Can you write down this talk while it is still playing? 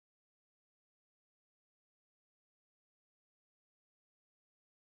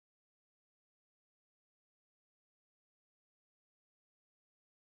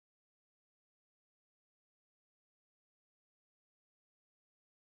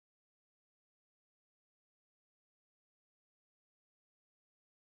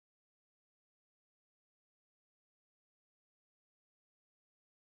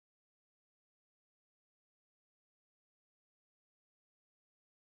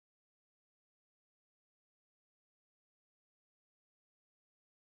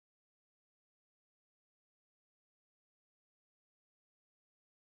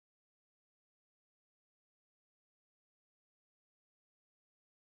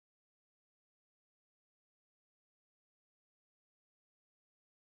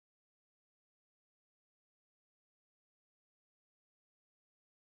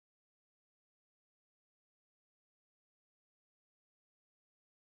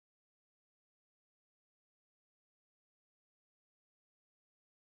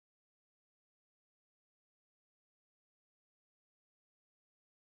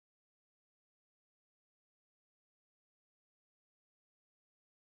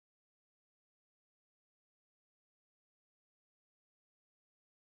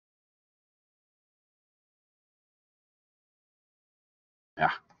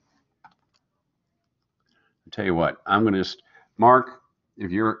Yeah. I'll tell you what, I'm going to just, Mark,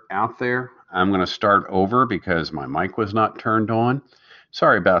 if you're out there, I'm going to start over because my mic was not turned on.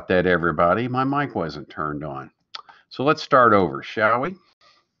 Sorry about that, everybody. My mic wasn't turned on. So let's start over, shall we?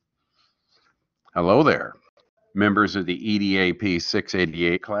 Hello there, members of the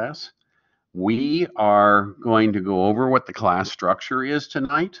EDAP688 class. We are going to go over what the class structure is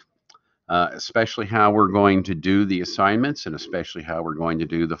tonight, especially how we're going to do the assignments and especially how we're going to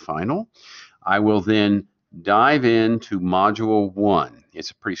do the final. I will then dive into Module 1.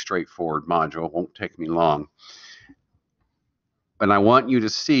 It's a pretty straightforward module. It won't take me long. But I want you to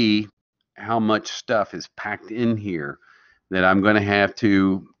see how much stuff is packed in here that I'm going to have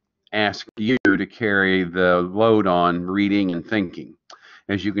to ask you to carry the load on reading and thinking.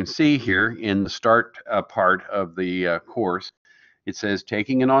 As you can see here in the start part of the course, it says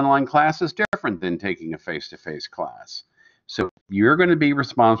taking an online class is different than taking a face-to-face class. So you're going to be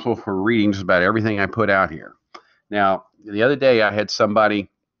responsible for reading just about everything I put out here. Now, the other day I had somebody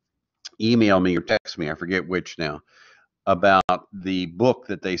email me or text me, I forget which now, about the book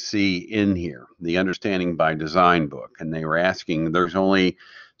that they see in here, the Understanding by Design book. And they were asking, there's only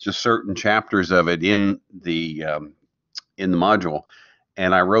just certain chapters of it in the module.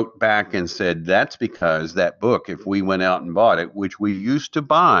 And I wrote back and said, that's because that book, if we went out and bought it, which we used to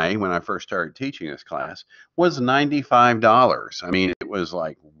buy when I first started teaching this class, was $95. I mean, it was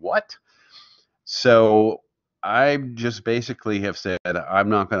like, what? So I just basically have said, I'm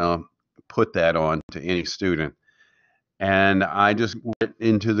not going to put that on to any student. And I just went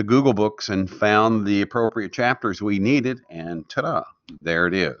into the Google books and found the appropriate chapters we needed, and ta-da, there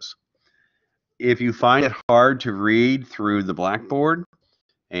it is. If you find it hard to read through the Blackboard,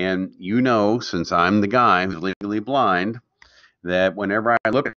 and you know, since I'm the guy who's legally blind, that whenever I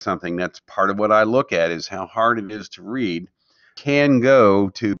look at something, that's part of what I look at is how hard it is to read, can go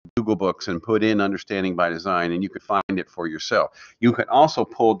to Google Books and put in Understanding by Design, and you can find it for yourself. You can also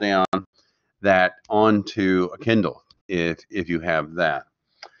pull down that onto a Kindle if you have that.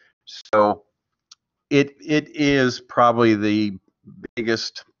 So it is probably the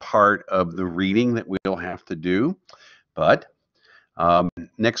biggest part of the reading that we'll have to do, but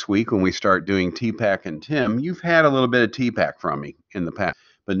next week when we start doing TPAC and TIM, you've had a little bit of TPAC from me in the past,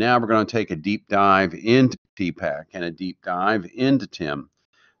 but now we're going to take a deep dive into TPAC and a deep dive into TIM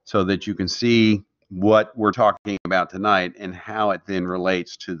so that you can see what we're talking about tonight and how it then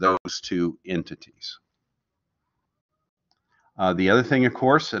relates to those two entities. The other thing, of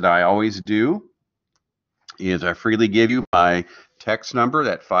course, that I always do is I freely give you my text number,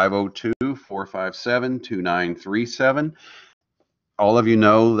 that 502-457-2937. All of you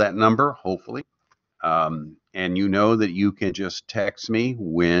know that number, hopefully. And you know that you can just text me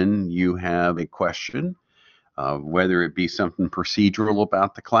when you have a question, whether it be something procedural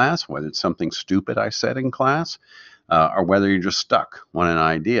about the class, whether it's something stupid I said in class, or whether you're just stuck on an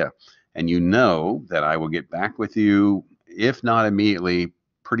idea. And you know that I will get back with you, if not immediately,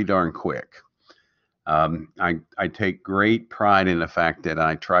 pretty darn quick. I take great pride in the fact that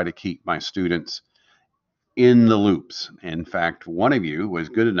I try to keep my students in the loops. In fact, one of you was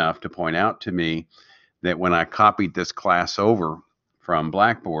good enough to point out to me that when I copied this class over from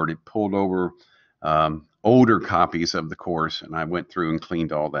Blackboard, it pulled over older copies of the course, and I went through and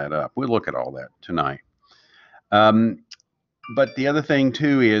cleaned all that up. We'll look at all that tonight. But the other thing,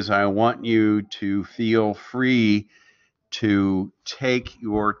 too, is I want you to feel free to take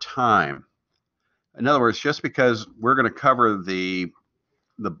your time. In other words, just because we're going to cover the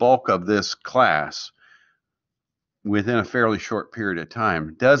bulk of this class within a fairly short period of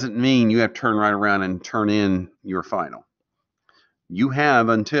time doesn't mean you have to turn right around and turn in your final. You have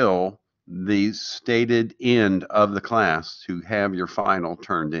until the stated end of the class to have your final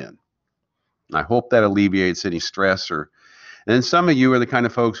turned in. I hope that alleviates any stress. And then some of you are the kind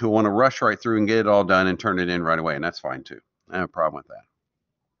of folks who want to rush right through and get it all done and turn it in right away, and that's fine too. I have a problem with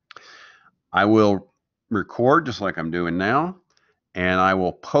that. I will record just like I'm doing now, and I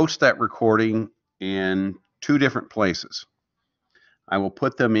will post that recording in two different places. I will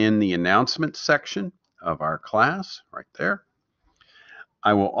put them in the announcement section of our class right there.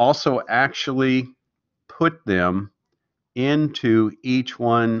 I will also actually put them into each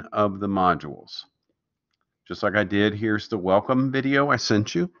one of the modules. Just like I did, here's the welcome video I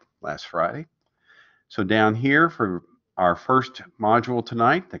sent you last Friday. So down here for our first module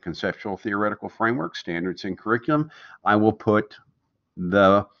tonight, the Conceptual Theoretical Framework, Standards and Curriculum, I will put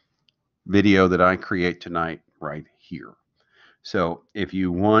the video that I create tonight right here. So if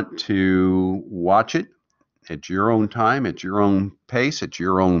you want to watch it at your own time, at your own pace, at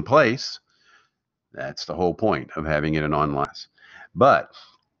your own place, that's the whole point of having it in online. But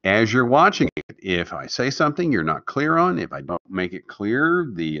as you're watching it, if I say something you're not clear on, if I don't make it clear,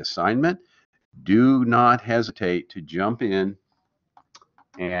 the assignment, do not hesitate to jump in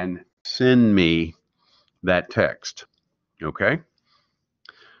and send me that text. Okay?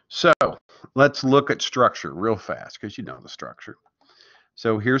 So let's look at structure real fast because you know the structure.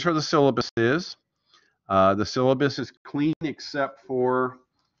 So here's where the syllabus is. The syllabus is clean except for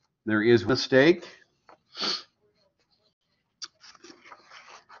there is a mistake.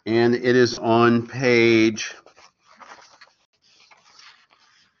 And it is on page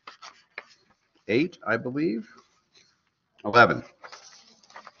 8, I believe. 11.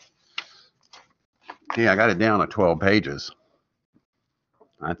 Okay, I got it down at 12 pages.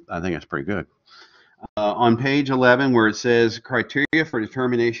 I think that's pretty good. On page 11, where it says criteria for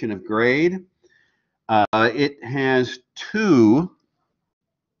determination of grade, it has two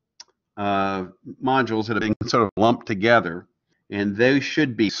modules that have been sort of lumped together, and they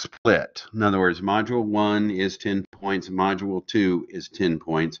should be split. In other words, module 1 is 10 points, module 2 is 10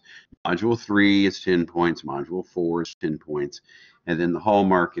 points, module 3 is 10 points, module 4 is 10 points, and then the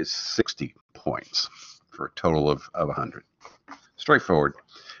hallmark is 60 points for a total of 100. Straightforward.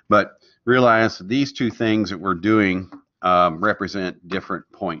 But realize these two things that we're doing represent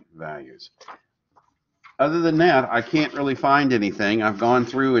different point values. Other than that, I can't really find anything. I've gone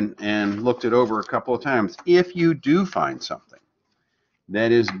through and looked it over a couple of times. If you do find something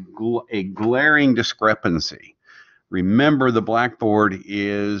that is a glaring discrepancy, remember the blackboard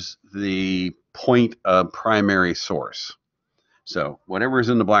is the point of primary source. So whatever is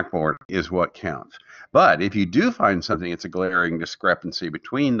in the blackboard is what counts. But if you do find something that's a glaring discrepancy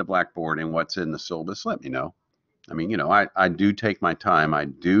between the blackboard and what's in the syllabus, let me know. I mean, you know, I do take my time. I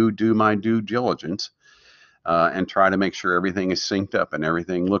do my due diligence and try to make sure everything is synced up and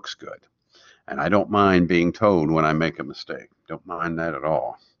everything looks good. And I don't mind being told when I make a mistake. Don't mind that at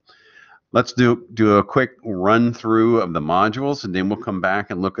all. Let's do a quick run through of the modules, and then we'll come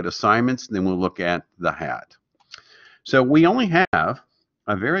back and look at assignments, and then we'll look at the hat. So we only have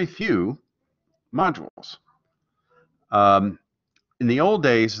a very few modules. In the old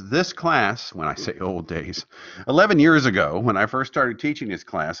days, this class, when I say old days, 11 years ago, when I first started teaching this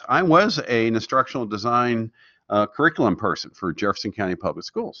class, I was an instructional design curriculum person for Jefferson County Public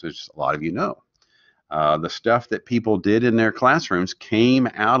Schools, as a lot of you know. The stuff that people did in their classrooms came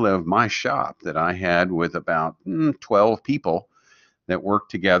out of my shop that I had with about 12 people that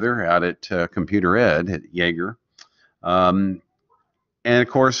worked together out at Computer Ed at Yeager. And of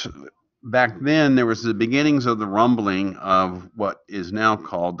course, back then there was the beginnings of the rumbling of what is now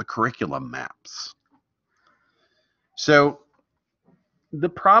called the curriculum maps. So the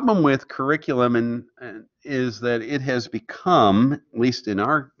problem with curriculum is that it has become, at least in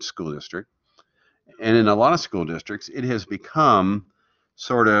our school district, and in a lot of school districts, it has become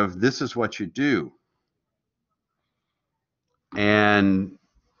sort of, this is what you do. And,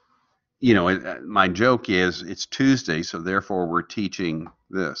 you know, my joke is it's Tuesday, so therefore we're teaching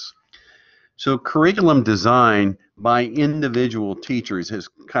this. So curriculum design by individual teachers has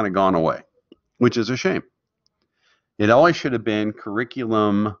kind of gone away, which is a shame. It always should have been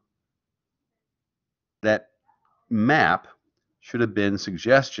curriculum, that map should have been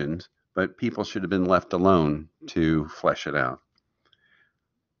suggestions, but people should have been left alone to flesh it out.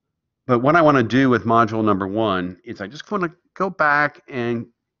 But what I want to do with module number 1 is I just want to go back and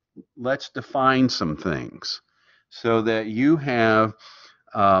let's define some things so that you have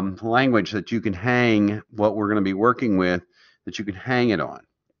language that you can hang what we're going to be working with, that you can hang it on.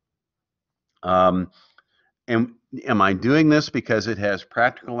 And am I doing this because it has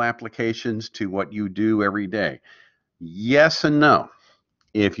practical applications to what you do every day? Yes and no.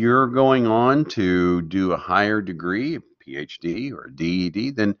 If you're going on to do a higher degree, a PhD or a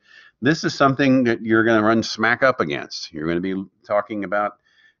DED, then this is something that you're going to run smack up against. You're going to be talking about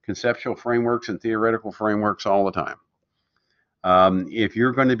conceptual frameworks and theoretical frameworks all the time. If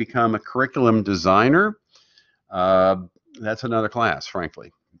you're going to become a curriculum designer, that's another class,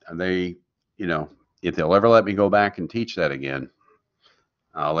 frankly. They, you know, if they'll ever let me go back and teach that again,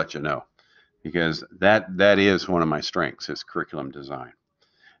 I'll let you know, because that is one of my strengths, is curriculum design.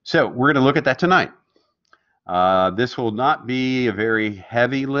 So we're going to look at that tonight. This will not be a very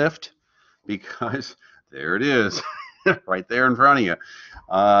heavy lift because there it is, right there in front of you.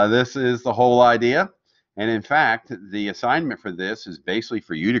 This is the whole idea. And in fact, the assignment for this is basically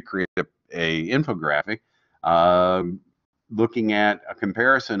for you to create a infographic looking at a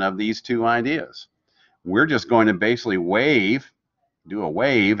comparison of these two ideas. We're just going to basically do a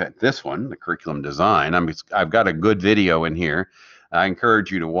wave at this one, the curriculum design. I've got a good video in here. I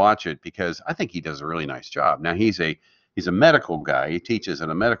encourage you to watch it because I think he does a really nice job. Now, he's a He's a medical guy. He teaches at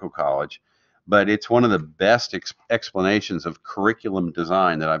a medical college, but it's one of the best explanations of curriculum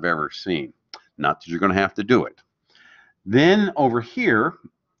design that I've ever seen. Not that you're going to have to do it. Then over here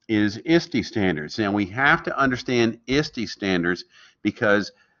is ISTE standards. Now we have to understand ISTE standards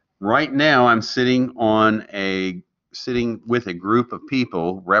because right now I'm sitting with a group of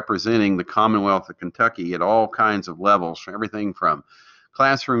people representing the Commonwealth of Kentucky at all kinds of levels, everything from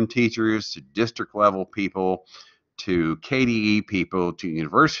classroom teachers to district level people to KDE people to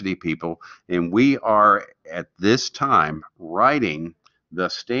university people, and we are at this time writing the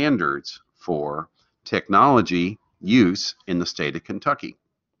standards for technology use in the state of Kentucky.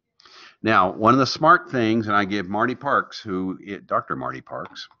 Now, one of the smart things, and I give Marty Parks, Dr. Marty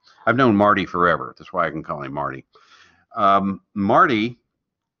Parks, I've known Marty forever, that's why I can call him Marty. Marty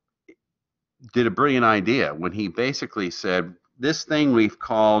did a brilliant idea when he basically said, this thing we've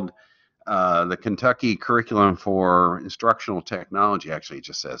called the Kentucky Curriculum for Instructional Technology, actually it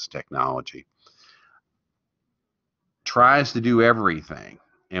just says technology, tries to do everything,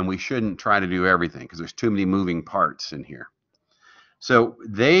 and we shouldn't try to do everything because there's too many moving parts in here. So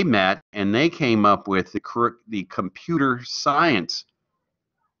they met and they came up with the computer science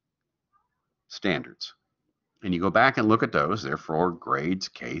standards. And you go back and look at those, they're for grades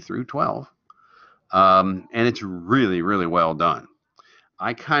K through 12. And it's really, really well done.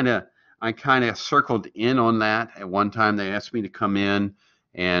 I kind of circled in on that. At one time they asked me to come in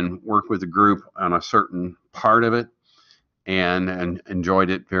and work with the group on a certain part of it and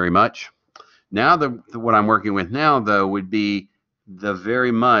enjoyed it very much. Now what I'm working with now though would be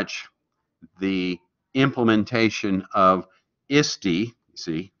very much the implementation of ISTE,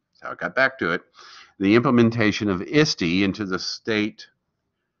 see, that's how I got back to it, the implementation of ISTE into the state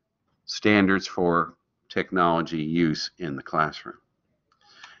standards for technology use in the classroom.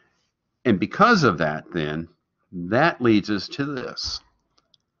 And because of that, then, that leads us to this,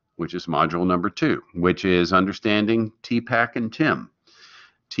 which is module number 2, which is understanding TPAC and TIM.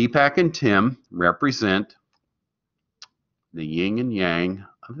 TPAC and TIM represent the yin and yang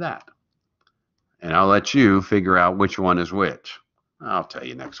of that. And I'll let you figure out which one is which. I'll tell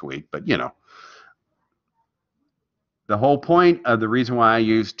you next week, but you know. The whole point of the reason why I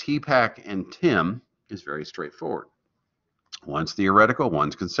use TPAC and TIM is very straightforward. One's theoretical,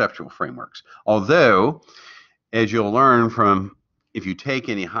 one's conceptual frameworks. Although, as you'll learn from if you take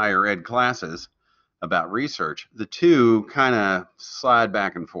any higher ed classes about research, the two kind of slide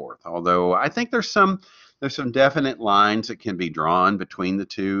back and forth. Although I think there's some definite lines that can be drawn between the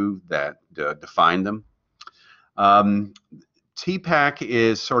two that define them. TPAC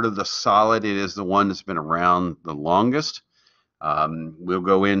is sort of the solid. It is the one that's been around the longest. We'll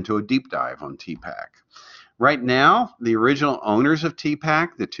go into a deep dive on TPAC. Right now, the original owners of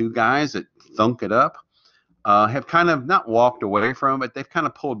TPAC, the two guys that thunk it up, have kind of not walked away from it, but they've kind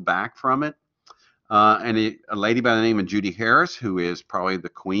of pulled back from it. And a lady by the name of Judy Harris, who is probably the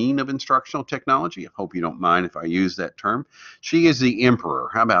queen of instructional technology, I hope you don't mind if I use that term, she is the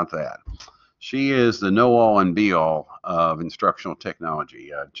emperor. How about that? She is the know-all and be-all of instructional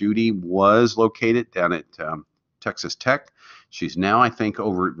technology. Judy was located down at Texas Tech. She's now, I think,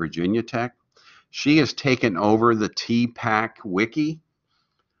 over at Virginia Tech. She has taken over the TPAC wiki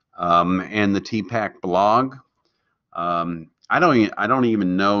and the TPAC blog. I don't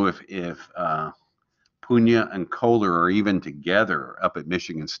even know if Punya and Kohler are even together up at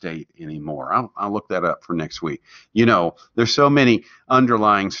Michigan State anymore. I'll look that up for next week. You know, there's so many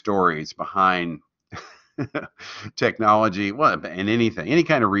underlying stories behind technology, and anything, any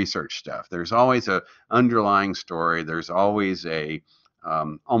kind of research stuff. There's always a underlying story. There's always a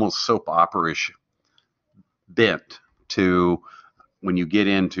almost soap opera-ish bent to when you get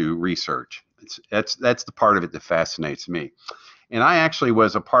into research. That's the part of it that fascinates me. And I actually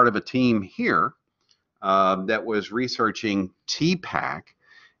was a part of a team here that was researching TPAC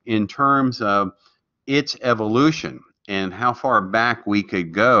in terms of its evolution and how far back we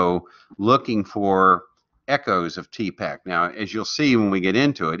could go looking for echoes of TPAC. Now, as you'll see when we get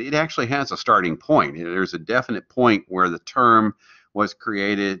into it, it actually has a starting point. There's a definite point where the term was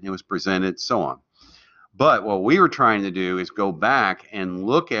created, it was presented, so on. But what we were trying to do is go back and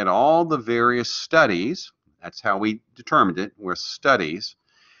look at all the various studies. That's how we determined it, were studies.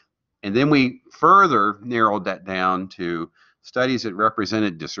 And then we further narrowed that down to studies that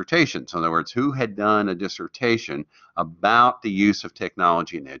represented dissertations. In other words, who had done a dissertation about the use of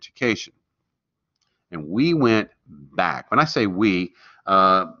technology in education. And we went back. When I say we,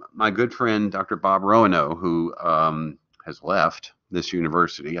 my good friend, Dr. Bob Roanoke, who has left this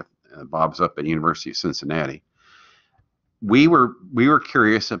university, Bob's up at the University of Cincinnati. We were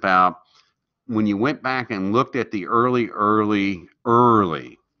curious about when you went back and looked at the early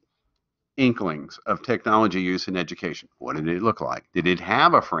inklings of technology use in education, what did it look like? Did it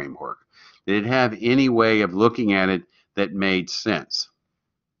have a framework? Did it have any way of looking at it that made sense?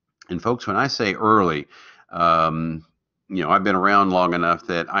 And folks, when I say early, I've been around long enough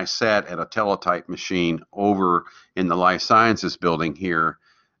that I sat at a teletype machine over in the Life Sciences building here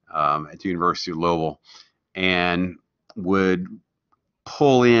at the University of Louisville, and would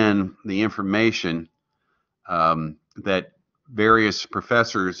pull in the information that various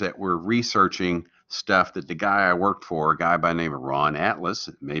professors that were researching stuff that the guy I worked for, a guy by the name of Ron Atlas,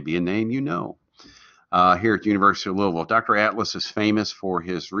 maybe a name you know, here at the University of Louisville. Dr. Atlas is famous for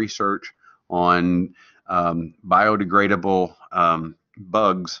his research on biodegradable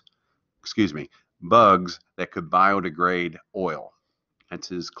bugs that could biodegrade oil. That's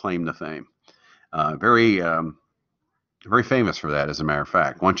his claim to fame. Very famous for that, as a matter of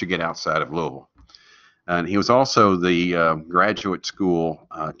fact, once you get outside of Louisville. And he was also the graduate school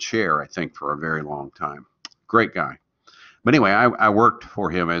chair, I think, for a very long time. Great guy. But anyway, I worked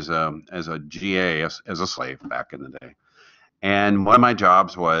for him as a GA, as a slave back in the day. And one of my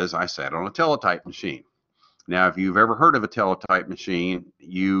jobs was I sat on a teletype machine. Now, if you've ever heard of a teletype machine,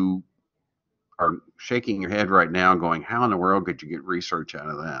 you are shaking your head right now going, how in the world could you get research out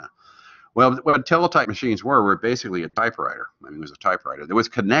of that? Well, what teletype machines were basically a typewriter. I mean, it was a typewriter that was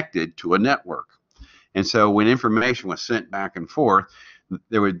connected to a network. And so when information was sent back and forth,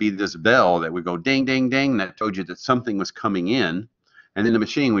 there would be this bell that would go ding, ding, ding, that told you that something was coming in, and then the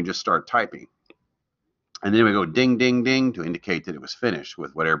machine would just start typing. And then it would go ding, ding, ding to indicate that it was finished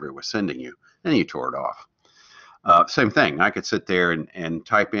with whatever it was sending you. And you tore it off. Same thing. I could sit there and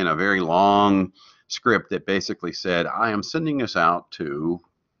type in a very long script that basically said, I am sending this out to,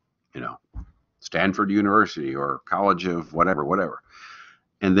 Stanford University or College of whatever.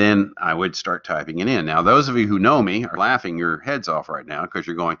 And then I would start typing it in. Now, those of you who know me are laughing your heads off right now because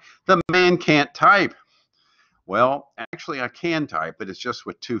you're going, the man can't type. Well, actually, I can type, but it's just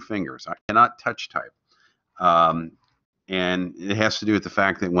with 2 fingers. I cannot touch type. And it has to do with the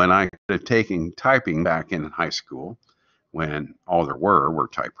fact that when I could have taken typing back in high school, when all there were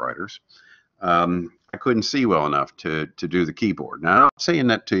typewriters, I couldn't see well enough to do the keyboard. Now, I'm not saying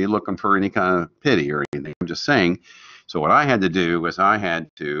that to you looking for any kind of pity or anything. I'm just saying, so what I had to do was and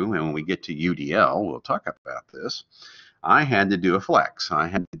when we get to UDL, we'll talk about this, I had to do a flex. I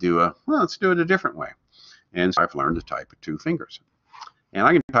had to do let's do it a different way. And so I've learned to type with 2 fingers. And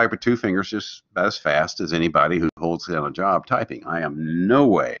I can type with 2 fingers just about as fast as anybody who holds down a job typing. I am no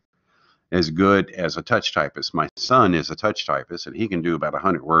way as good as a touch typist. My son is a touch typist, and he can do about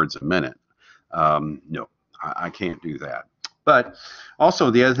 100 words a minute. No, I can't do that. But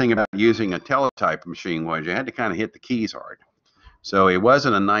also the other thing about using a teletype machine was you had to kind of hit the keys hard. So it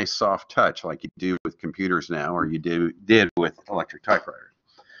wasn't a nice soft touch like you do with computers now, or you did with electric typewriters.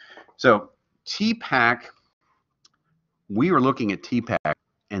 So TPAC, we were looking at TPAC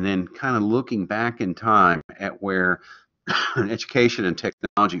and then kind of looking back in time at where education and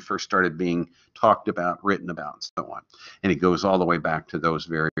technology first started being talked about, written about, and so on. And it goes all the way back to those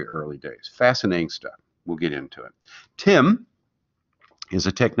very early days. Fascinating stuff. We'll get into it. TIM is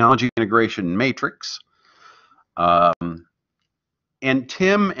a technology integration matrix. And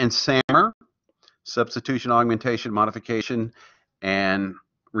TIM and SAMR, substitution, augmentation, modification, and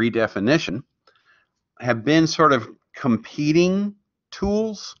redefinition, have been sort of competing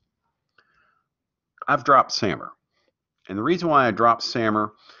tools. I've dropped SAMR. And the reason why I dropped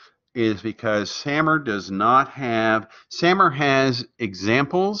SAMR is because SAMR has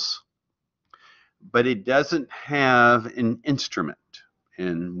examples, but it doesn't have an instrument.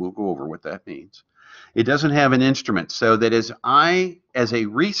 And we'll go over what that means. It doesn't have an instrument, so that as a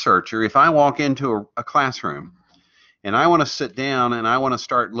researcher, if I walk into a classroom and I want to sit down and I want to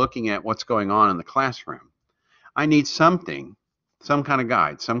start looking at what's going on in the classroom, I need something, some kind of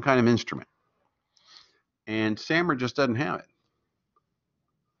guide, some kind of instrument. And SAMR just doesn't have it.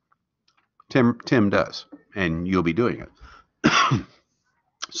 Tim does, and you'll be doing it.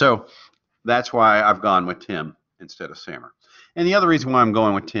 So that's why I've gone with TIM instead of SAMR. And the other reason why I'm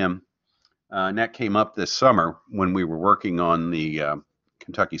going with TIM, and that came up this summer when we were working on the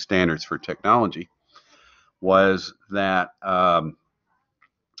Kentucky Standards for Technology, was that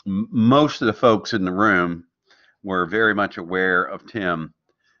most of the folks in the room were very much aware of TIM,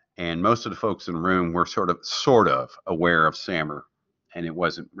 and most of the folks in the room were sort of aware of SAMR, and it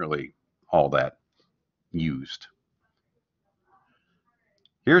wasn't really all that used.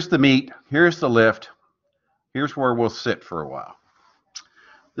 Here's the meat, here's the lift, here's where we'll sit for a while.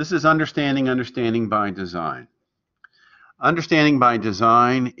 This is understanding by design. Understanding by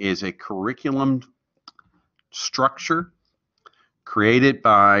Design is a curriculum structure created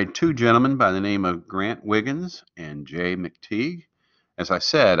by two gentlemen by the name of Grant Wiggins and Jay McTeague. As I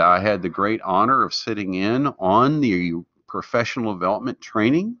said, I had the great honor of sitting in on the professional development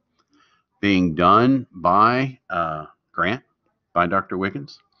training being done by Grant, by Dr.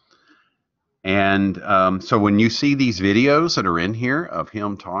 Wiggins. And so when you see these videos that are in here of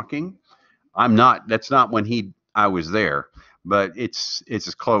him talking, that's not when I was there, but it's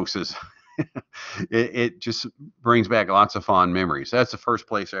as close as it just brings back lots of fond memories. That's the first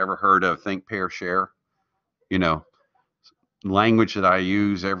place I ever heard of think, pair, share, you know, language that I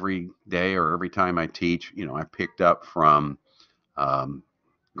use every day or every time I teach, I picked up from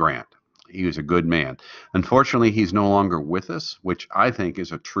Grant. He was a good man. Unfortunately, he's no longer with us, which I think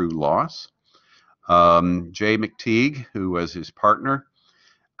is a true loss. Jay McTeague, who was his partner,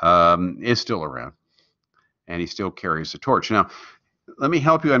 is still around, and he still carries the torch. Now, let me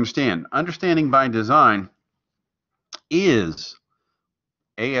help you understand. Understanding by Design is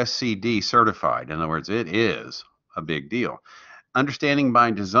ASCD certified. In other words, it is a big deal. Understanding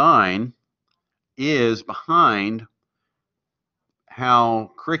by Design is behind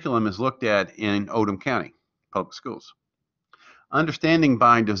how curriculum is looked at in Oldham County Public Schools. Understanding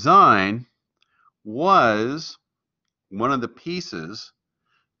by Design was one of the pieces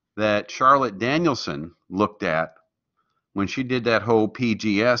that Charlotte Danielson looked at when she did that whole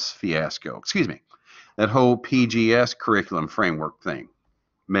PGS fiasco. That whole PGS curriculum framework thing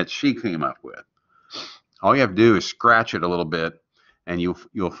that she came up with. All you have to do is scratch it a little bit, and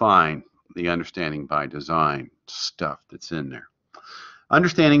you'll find the Understanding by Design stuff that's in there.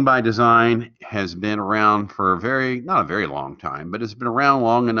 Understanding by Design has been around for not a very long time, but it's been around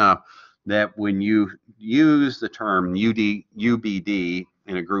long enough that when you use the term UBD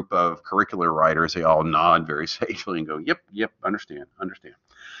in a group of curricular writers, they all nod very sagely and go, yep, understand.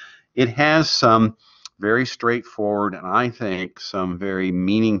 It has some very straightforward and I think some very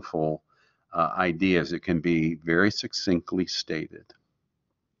meaningful ideas that can be very succinctly stated.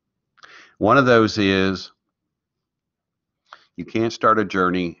 One of those is you can't start a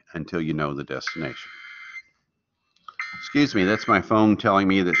journey until you know the destination. Excuse me, that's my phone telling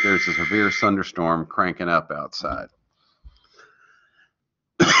me that there's a severe thunderstorm cranking up outside.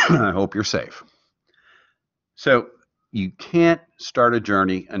 I hope you're safe. So you can't start a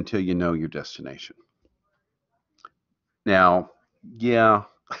journey until you know your destination. Now, yeah,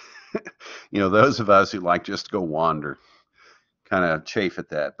 those of us who like just to go wander kind of chafe at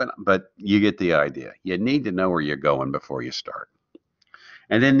that, but you get the idea. You need to know where you're going before you start.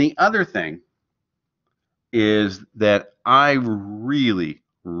 And then the other thing is that I really,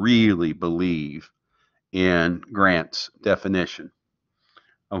 really believe in Grant's definition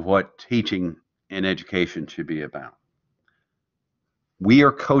of what teaching and education should be about. We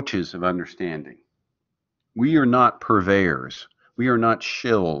are coaches of understanding. We are not purveyors. We are not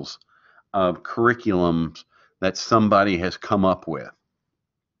shills of curriculums that somebody has come up with.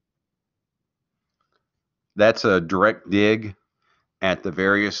 That's a direct dig at the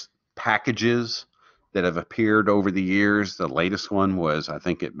various packages that have appeared over the years. The latest one was, I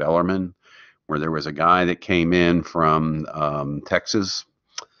think, at Bellarmine, where there was a guy that came in from Texas,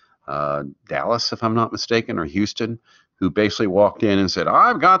 Dallas, if I'm not mistaken, or Houston, who basically walked in and said,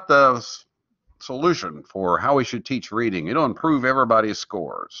 I've got the solution for how we should teach reading. It'll improve everybody's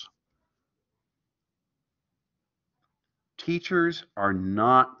scores. Teachers are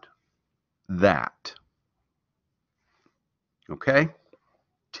not that. Okay?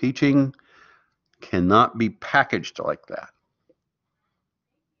 Teaching cannot be packaged like that.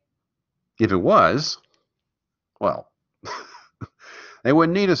 If it was, well, they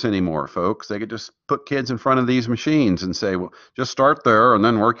wouldn't need us anymore, folks. They could just put kids in front of these machines and say, well, just start there and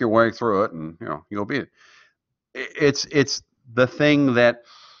then work your way through it, and you'll be it. It's the thing that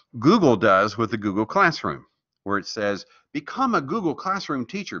Google does with the Google Classroom, where it says, become a Google Classroom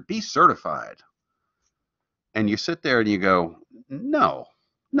teacher, be certified. And you sit there and you go, no.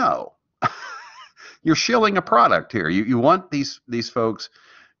 You're shilling a product here. You want these folks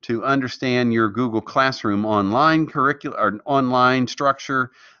to understand your Google Classroom online curriculum or online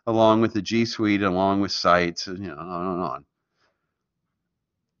structure, along with the G Suite, along with sites, and on and on.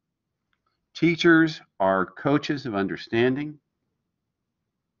 Teachers are coaches of understanding,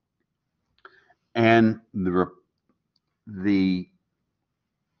 and the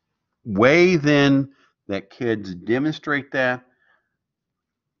way then that kids demonstrate that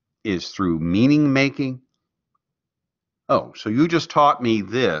is through meaning making. Oh, so you just taught me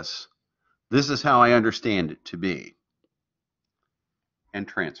this. This is how I understand it to be. And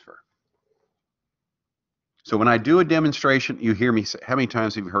transfer. So when I do a demonstration, you hear me say, how many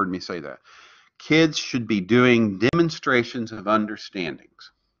times have you heard me say that? Kids should be doing demonstrations of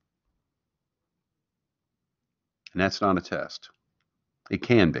understandings. And that's not a test. It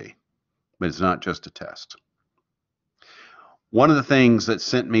can be, but it's not just a test. One of the things that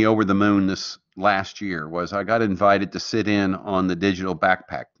sent me over the moon this last year was I got invited to sit in on the digital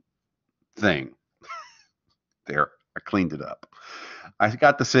backpack thing. There, I cleaned it up. I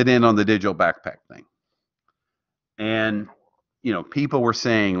got to sit in on the digital backpack thing. And, you know, people were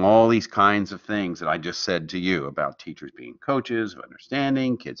saying all these kinds of things that I just said to you about teachers being coaches of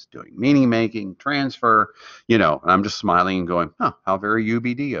understanding, kids doing meaning making, transfer, you know, and I'm just smiling and going, huh, how very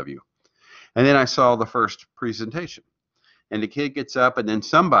UBD of you. And then I saw the first presentation. And the kid gets up, and then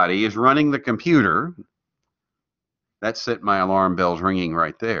somebody is running the computer. That set my alarm bells ringing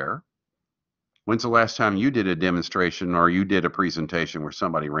right there. When's the last time you did a demonstration or you did a presentation where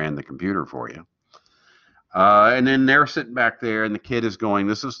somebody ran the computer for you? And then they're sitting back there, and the kid is going,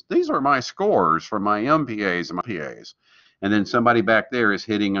 these are my scores for my MPAs and my PAs. And then somebody back there is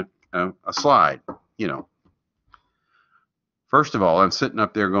hitting a slide, you know. First of all, I'm sitting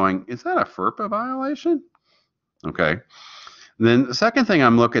up there going, is that a FERPA violation? Okay. And then the second thing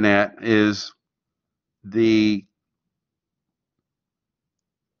I'm looking at is the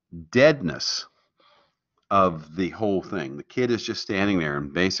deadness of the whole thing. The kid is just standing there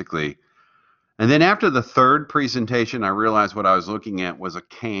and basically, and then after the third presentation, I realized what I was looking at was a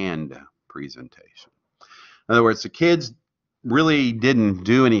canned presentation. In other words, the kids really didn't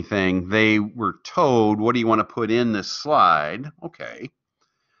do anything. They were told, what do you want to put in this slide? Okay.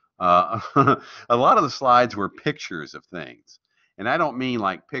 A lot of the slides were pictures of things. And I don't mean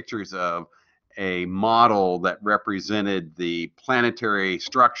like pictures of a model that represented the planetary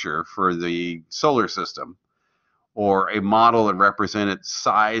structure for the solar system, or a model that represented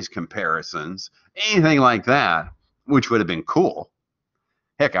size comparisons, anything like that, which would have been cool.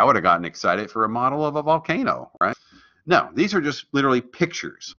 Heck, I would have gotten excited for a model of a volcano, right? No, these are just literally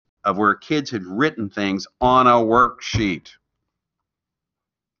pictures of where kids had written things on a worksheet.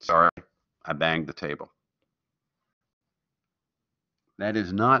 Sorry, I banged the table. That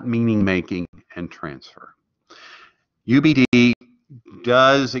is not meaning making and transfer. UBD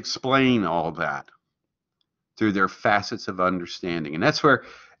does explain all that through their facets of understanding. And that's where,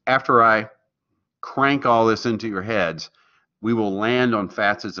 after I crank all this into your heads, we will land on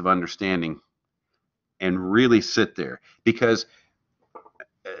facets of understanding and really sit there. Because,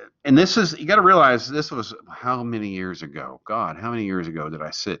 and this is, you got to realize, this was how many years ago? God, how many years ago did I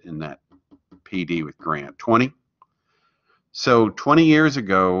sit in that PD with Grant? 20? So 20 years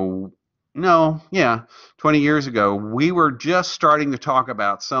ago, no, yeah, 20 years ago, we were just starting to talk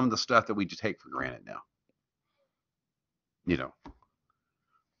about some of the stuff that we just take for granted now. You know,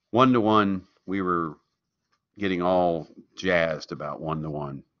 one-to-one, we were getting all jazzed about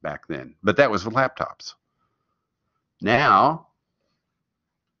one-to-one back then, but that was with laptops. Now,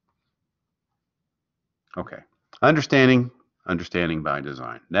 okay, understanding by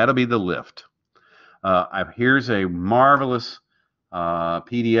design. That'll be the lift. Here's a marvelous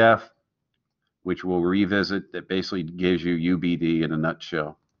PDF, which we'll revisit, that basically gives you UBD in a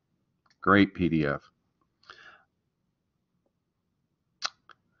nutshell. Great PDF.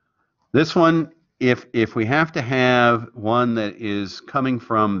 This one, if we have to have one that is coming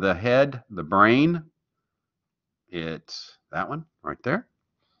from the head, the brain, it's that one right there.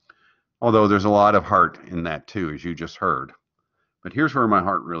 Although there's a lot of heart in that too, as you just heard. But here's where my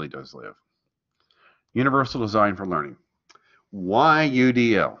heart really does live. Universal Design for Learning. Why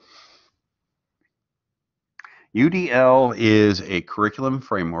UDL? UDL is a curriculum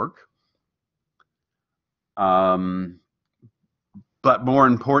framework, but more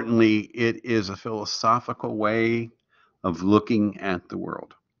importantly, it is a philosophical way of looking at the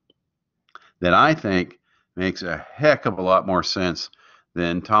world that I think makes a heck of a lot more sense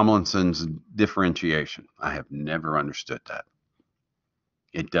than Tomlinson's differentiation. I have never understood that.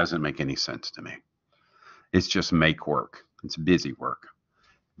 It doesn't make any sense to me. It's just make work. It's busy work.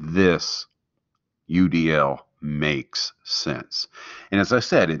 This UDL makes sense. And as I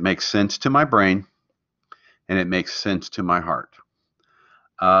said, it makes sense to my brain and it makes sense to my heart.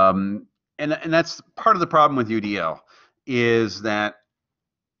 And that's part of the problem with UDL, is that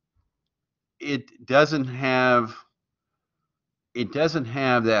it doesn't have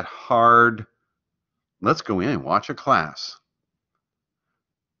that hard, let's go in and watch a class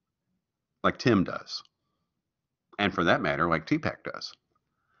like Tim does. And for that matter, like TPAC does.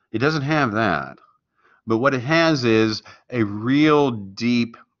 It doesn't have that. But what it has is a real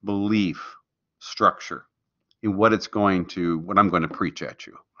deep belief structure in what I'm going to preach at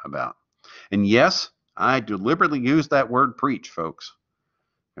you about. And yes, I deliberately use that word preach, folks,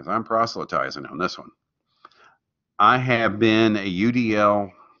 because I'm proselytizing on this one. I have been a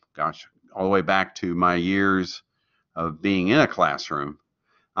UDL, gosh, all the way back to my years of being in a classroom.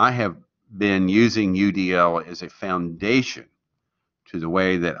 I have been using UDL as a foundation to the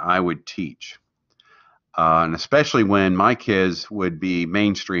way that I would teach. And especially when my kids would be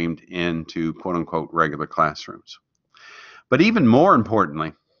mainstreamed into quote unquote regular classrooms. But even more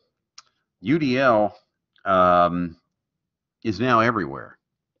importantly, UDL is now everywhere.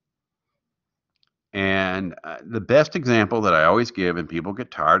 And the best example that I always give, and people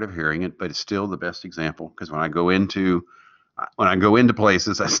get tired of hearing it, but it's still the best example, because when I go into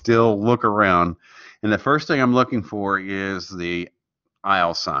places, I still look around, and the first thing I'm looking for is the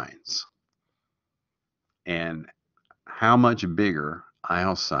aisle signs, and how much bigger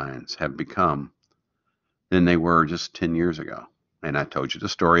aisle signs have become than they were just 10 years ago. And I told you the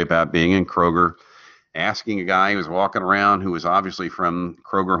story about being in Kroger, asking a guy who was walking around who was obviously from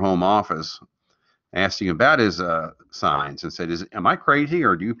Kroger home office, asked him about his signs and said, am I crazy,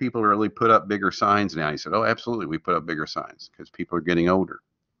 or do you people really put up bigger signs now? He said, oh, absolutely, we put up bigger signs because people are getting older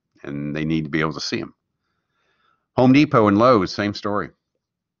and they need to be able to see them. Home Depot and Lowe's, same story.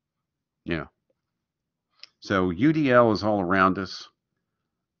 Yeah. So UDL is all around us.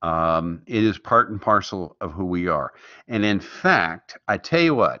 It is part and parcel of who we are. And in fact, I tell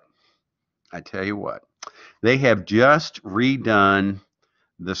you what, they have just redone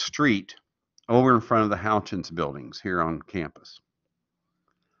the street over in front of the Houchins buildings here on campus.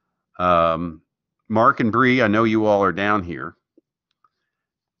 Mark and Bree, I know you all are down here.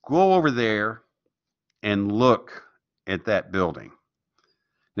 Go over there and look at that building.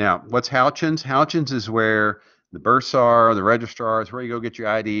 Now, what's Houchins? Houchins is where the bursar, the registrar, is where you go get your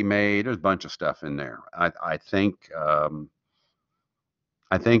ID made. There's a bunch of stuff in there. I think the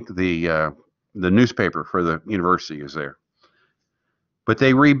newspaper for the university is there. But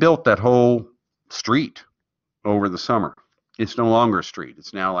they rebuilt that whole street over the summer. It's no longer a street.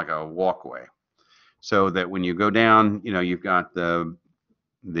 It's now like a walkway. So that when you go down, you know, you've got the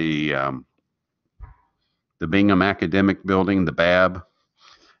Bingham Academic Building, the BAB,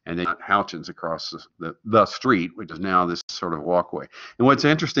 and then Houchins across the street, which is now this sort of walkway. And what's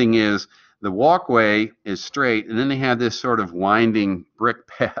interesting is the walkway is straight, and then they have this sort of winding brick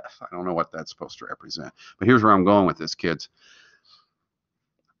path. I don't know what that's supposed to represent, but here's where I'm going with this, kids.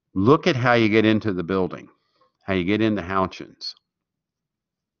 Look at how you get into the building, how you get into Houchins.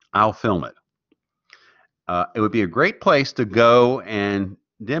 I'll film it. It would be a great place to go and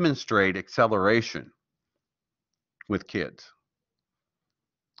demonstrate acceleration with kids,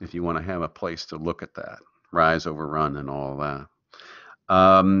 if you want to have a place to look at that, rise over run and all of that.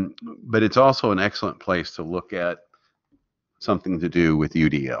 But it's also an excellent place to look at something to do with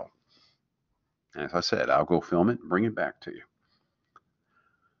UDL. And as I said, I'll go film it and bring it back to you.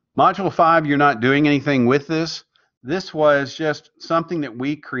 Module 5, you're not doing anything with this. This was just something that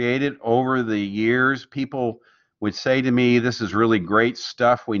we created over the years. People would say to me, this is really great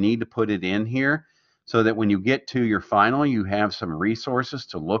stuff. We need to put it in here so that when you get to your final, you have some resources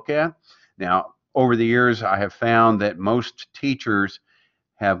to look at. Now, over the years, I have found that most teachers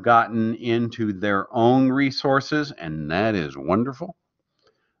have gotten into their own resources, and that is wonderful.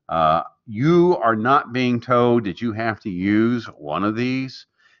 You are not being told that you have to use one of these.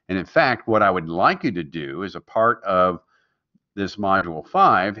 And in fact, what I would like you to do as a part of this Module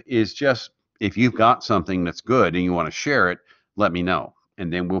 5 is just, if you've got something that's good and you want to share it, let me know,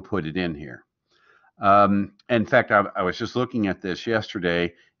 and then we'll put it in here. In fact, I was just looking at this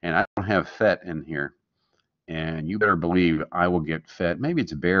yesterday, and I don't have FET in here. And you better believe I will get FET. Maybe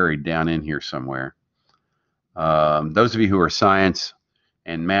it's buried down in here somewhere. Those of you who are science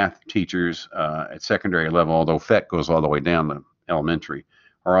and math teachers at secondary level, although FET goes all the way down to elementary,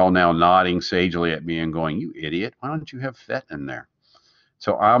 are all now nodding sagely at me and going, you idiot, why don't you have FET in there?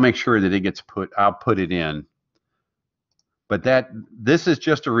 So I'll make sure that it gets put, I'll put it in. But this is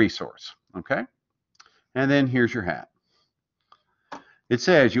just a resource, okay? And then here's your hat. It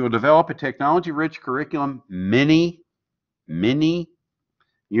says you will develop a technology-rich curriculum mini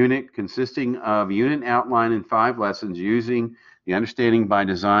unit consisting of unit outline and 5 lessons using the Understanding by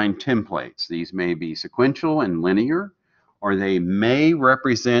Design templates. These may be sequential and linear, or they may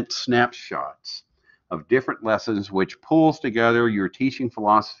represent snapshots of different lessons which pulls together your teaching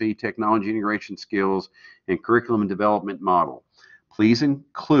philosophy, technology integration skills, and curriculum development model. Please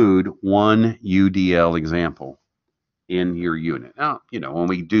include one UDL example in your unit. Now, you know, when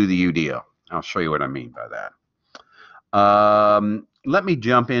we do the UDL, I'll show you what I mean by that. Let me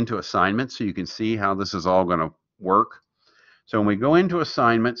jump into assignments so you can see how this is all going to work. So when we go into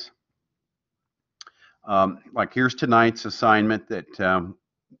assignments, Like here's tonight's assignment that,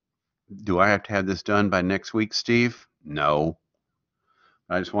 do I have to have this done by next week, Steve? No.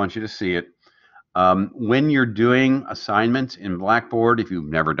 I just want you to see it. When you're doing assignments in Blackboard, if you've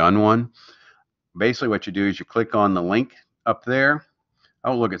never done one, basically what you do is you click on the link up there.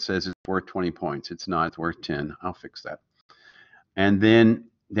 Oh, look, it says it's worth 20 points. It's not, it's worth 10. I'll fix that. And then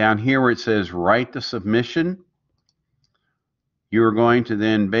down here where it says write the submission, you're going to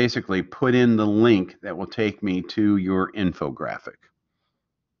then basically put in the link that will take me to your infographic.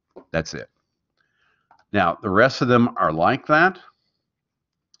 That's it. Now, the rest of them are like that.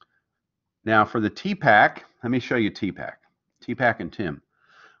 Now, for the TPAC, let me show you TPAC. TPAC and Tim.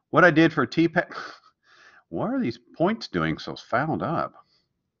 What I did for TPAC, why are these points doing so fouled up?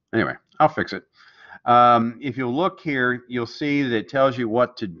 Anyway, I'll fix it. If you look here, you'll see that it tells you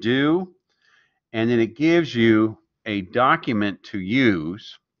what to do, and then it gives you a document to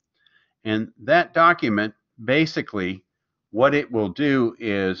use. And that document, basically, what it will do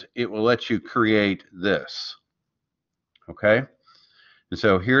is it will let you create this. Okay? And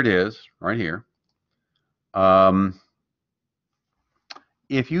so here it is, right here.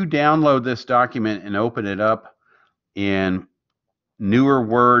 If you download this document and open it up in newer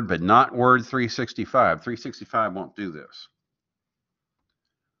Word, but not Word 365, 365 won't do this.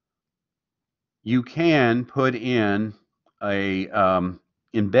 You can put in a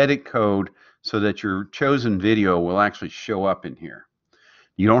embedded code so that your chosen video will actually show up in here.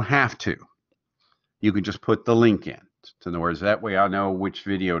 You don't have to. You can just put the link in. So in other words, that way I know which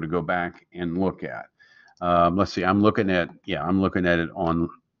video to go back and look at. Let's see, I'm looking at it on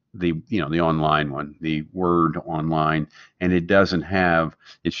the, the online one, the Word online, and it doesn't have,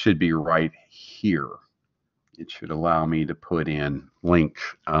 it should be right here. It should allow me to put in links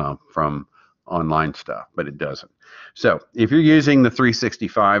from online stuff, but it doesn't. So if you're using the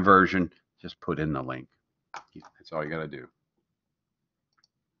 365 version, just put in the link. That's all you got to do.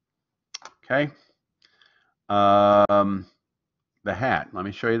 Okay. The hat. Let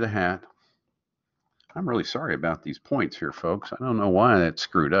me show you the hat. I'm really sorry about these points here, folks. I don't know why that's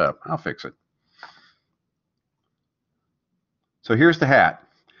screwed up. I'll fix it. So here's the hat.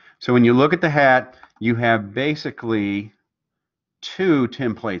 So when you look at the hat, you have basically two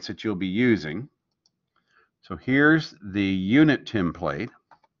templates that you'll be using. So here's the unit template.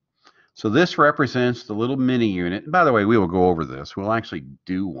 So this represents the little mini unit. And by the way, we will go over this. We'll actually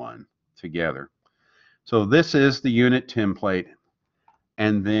do one together. So this is the unit template.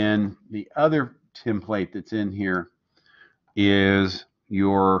 And then the other template that's in here is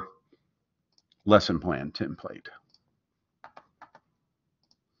your lesson plan template.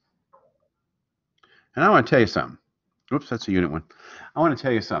 And I want to tell you something. Oops, that's a unit one. I want to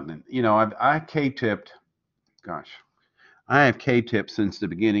tell you something. You know, I K-tipped, gosh, I have K-tipped since the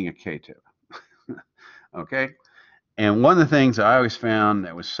beginning of K-tip. Okay? And one of the things I always found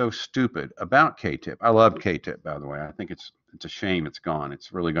that was so stupid about K-tip, I love K-tip, by the way. I think it's a shame it's gone.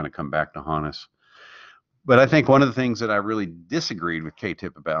 It's really going to come back to haunt us. But I think one of the things that I really disagreed with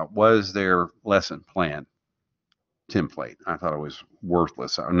K-tip about was their lesson plan template. I thought it was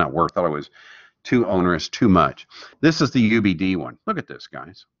worthless. Not worth. I thought it was too onerous, too much. This is the UBD one. Look at this,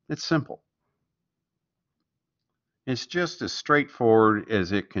 guys. It's simple. It's just as straightforward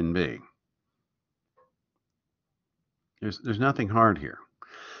as it can be. There's nothing hard here.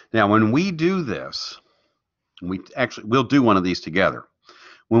 Now, when we do this, we'll do one of these together.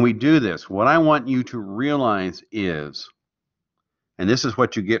 When we do this, what I want you to realize is, and this is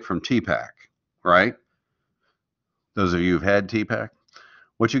what you get from TPAC, right? Those of you who've had TPAC,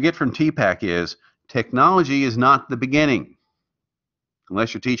 what you get from TPAC is technology is not the beginning,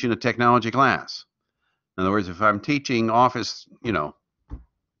 unless you're teaching a technology class. In other words, if I'm teaching Office, in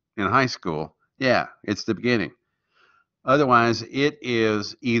high school, yeah, it's the beginning. Otherwise, it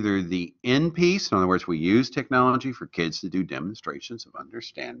is either the end piece. In other words, we use technology for kids to do demonstrations of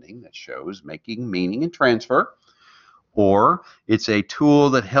understanding that shows making meaning and transfer, or it's a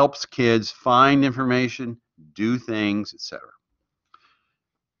tool that helps kids find information, do things, etc.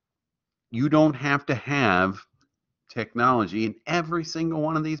 You don't have to have technology in every single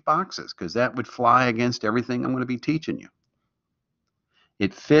one of these boxes, because that would fly against everything I'm going to be teaching you.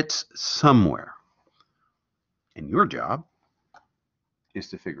 It fits somewhere. And your job is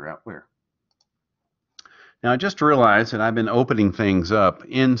to figure out where. Now, I just realized that I've been opening things up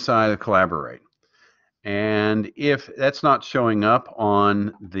inside of Collaborate. And if that's not showing up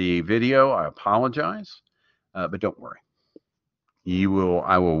on the video, I apologize, but don't worry.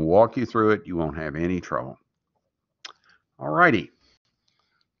 I will walk you through it. You won't have any trouble. All righty.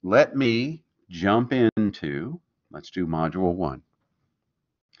 Let me jump into, let's do Module 1.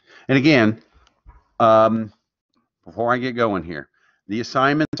 And again, Before I get going here, the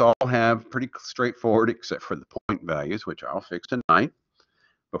assignments all have pretty straightforward, except for the point values, which I'll fix tonight.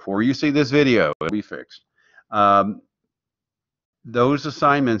 Before you see this video, it'll be fixed. Those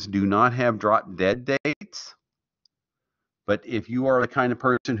assignments do not have drop dead dates, but if you are the kind of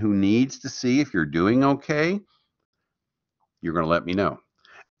person who needs to see if you're doing okay, you're going to let me know.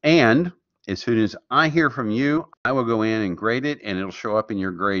 And as soon as I hear from you, I will go in and grade it, and it'll show up in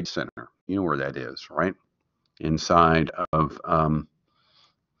your grade center. You know where that is, right? Inside of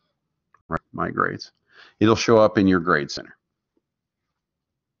my grades. It'll show up in your grade center.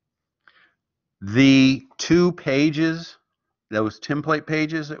 The 2 pages, those template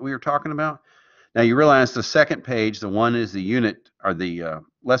pages that we were talking about, now you realize the second page, the one is the unit or the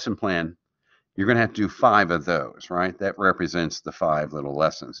lesson plan. You're going to have to do 5 of those, right? That represents the 5 little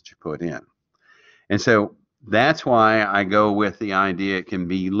lessons that you put in. And so that's why I go with the idea it can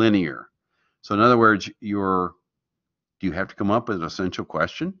be linear. So in other words, do you have to come up with an essential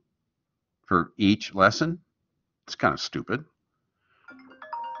question for each lesson? It's kind of stupid.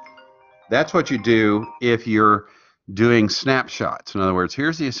 That's what you do if you're doing snapshots. In other words,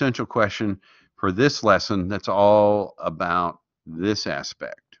 here's the essential question for this lesson that's all about this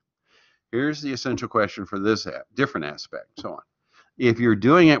aspect. Here's the essential question for this different aspect, so on. If you're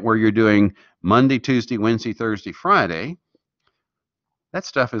doing it where you're doing Monday, Tuesday, Wednesday, Thursday, Friday, that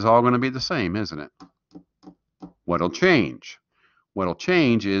stuff is all going to be the same, isn't it? What'll change? What'll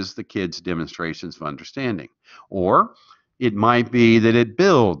change is the kids' demonstrations of understanding. Or it might be that it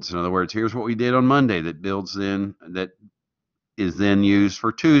builds. In other words, here's what we did on Monday that builds in, that is then used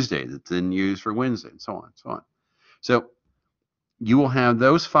for Tuesday, that's then used for Wednesday, and so on and so on. So you will have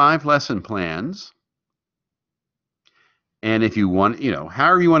those 5 lesson plans. And if you want,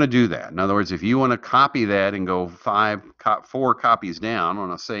 however you want to do that. In other words, if you want to copy that and go 4 copies down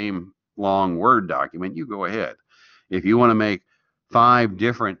on the same long Word document, you go ahead. If you want to make 5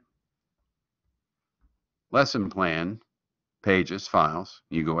 different lesson plan pages, files,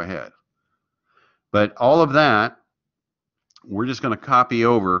 you go ahead. But all of that, we're just going to copy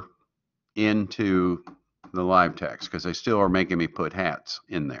over into the live text because they still are making me put hats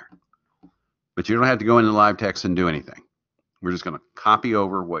in there. But you don't have to go into the live text and do anything. We're just going to copy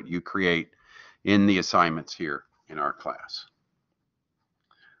over what you create in the assignments here in our class.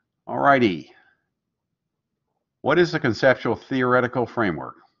 All righty. What is the conceptual theoretical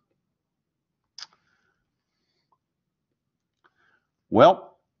framework?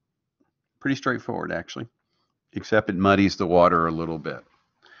 Well, pretty straightforward actually, except it muddies the water a little bit.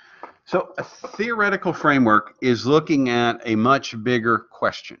 So a theoretical framework is looking at a much bigger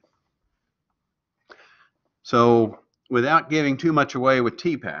question. So without giving too much away with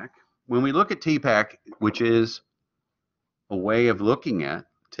TPAC, when we look at TPAC, which is a way of looking at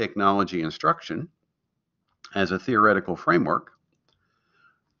technology instruction as a theoretical framework,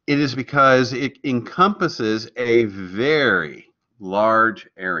 it is because it encompasses a very large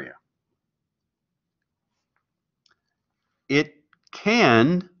area. It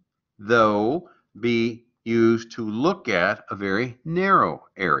can, though, be used to look at a very narrow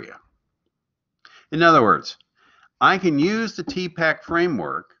area. In other words, I can use the TPAC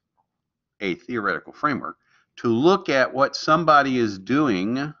framework, a theoretical framework, to look at what somebody is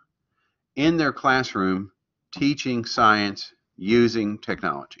doing in their classroom teaching science using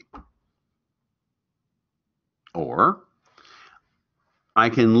technology. Or I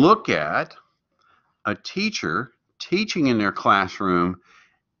can look at a teacher teaching in their classroom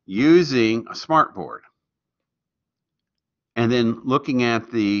using a smartboard and then looking at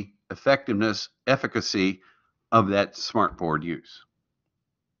the effectiveness, efficacy of that smartboard use.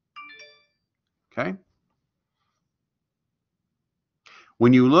 Okay?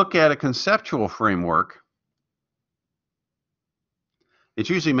 When you look at a conceptual framework, it's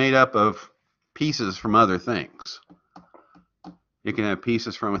usually made up of pieces from other things. It can have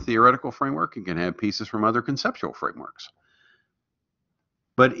pieces from a theoretical framework. It can have pieces from other conceptual frameworks.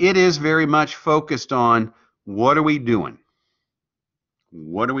 But it is very much focused on what are we doing?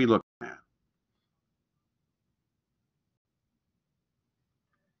 What are we looking at?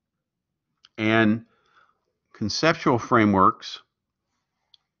 And conceptual frameworks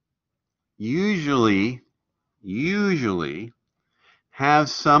usually have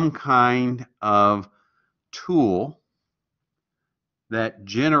some kind of tool that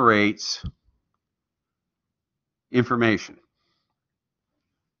generates information.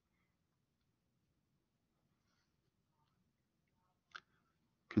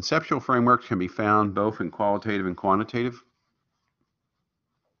 Conceptual frameworks can be found both in qualitative and quantitative.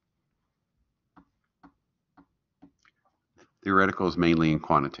 Theoretical is mainly in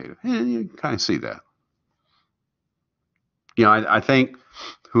quantitative. And you kind of see that. You know, I think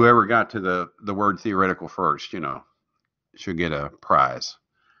whoever got to the word theoretical first, should get a prize,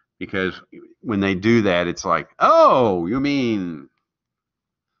 because when they do that, it's like, oh, you mean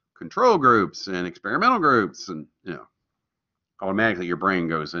control groups and experimental groups, and automatically your brain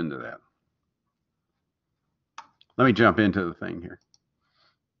goes into that. Let me jump into the thing here.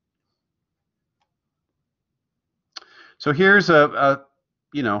 So here's a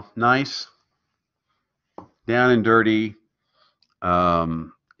nice down and dirty,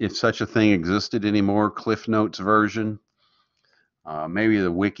 if such a thing existed anymore, Cliff Notes version. Maybe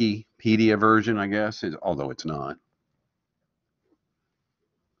the Wikipedia version, I guess, although it's not.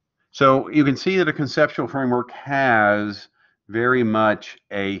 So you can see that a conceptual framework has very much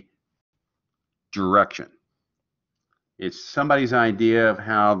a direction. It's somebody's idea of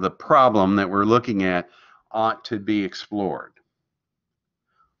how the problem that we're looking at ought to be explored.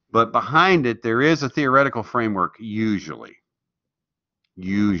 But behind it, there is a theoretical framework, usually.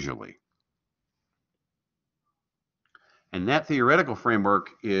 And that theoretical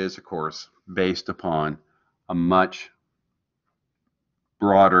framework is, of course, based upon a much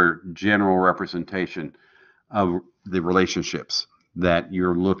broader general representation of the relationships that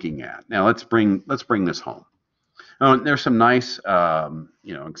you're looking at. Now let's bring this home. Oh, there's some nice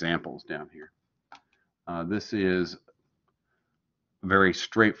examples down here. This is very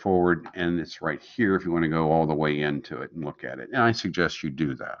straightforward, and it's right here if you want to go all the way into it and look at it. And I suggest you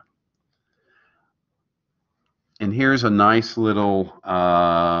do that. And here's a nice little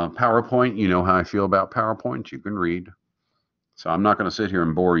PowerPoint. You know how I feel about PowerPoint. You can read. So I'm not going to sit here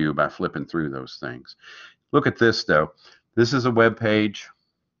and bore you by flipping through those things. Look at this, though. This is a web page.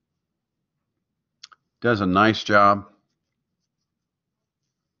 Does a nice job.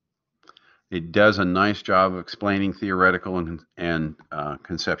 It does a nice job of explaining theoretical and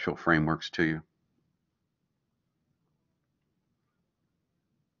conceptual frameworks to you.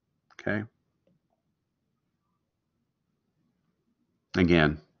 Okay.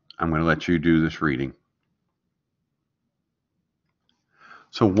 Again, I'm going to let you do this reading.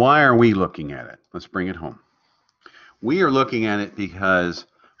 So why are we looking at it? Let's bring it home. We are looking at it because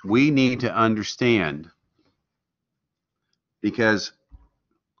we need to understand, because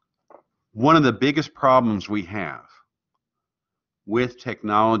one of the biggest problems we have with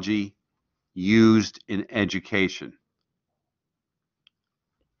technology used in education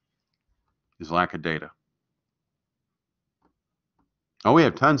is lack of data. Oh, we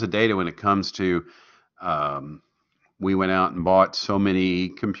have tons of data when it comes to, we went out and bought so many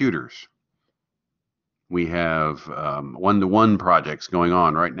computers. We have one-to-one projects going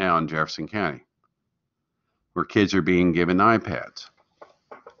on right now in Jefferson County where kids are being given iPads.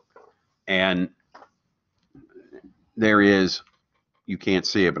 And there is, you can't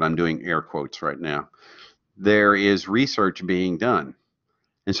see it, but I'm doing air quotes right now. There is research being done.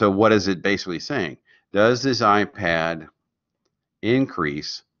 And so what is it basically saying? Does this iPad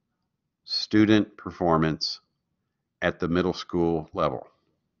increase student performance at the middle school level?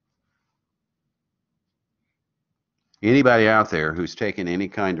 Anybody out there who's taken any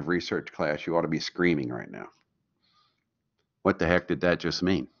kind of research class, you ought to be screaming right now. What the heck did that just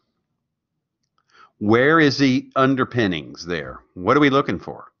mean? Where is the underpinnings there? What are we looking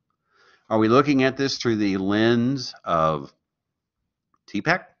for? Are we looking at this through the lens of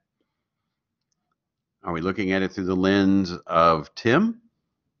TPAC? Are we looking at it through the lens of Tim?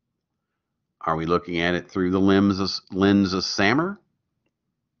 Are we looking at it through the lens of Sammer?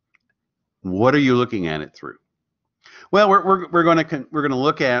 What are you looking at it through? Well, we're going to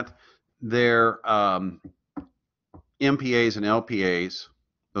look at their MPAs and LPAs.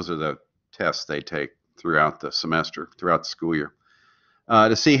 Those are the tests they take throughout the semester, throughout the school year,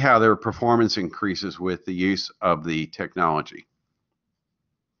 to see how their performance increases with the use of the technology.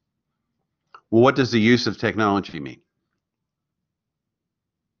 Well, what does the use of technology mean?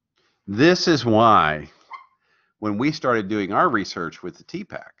 This is why when we started doing our research with the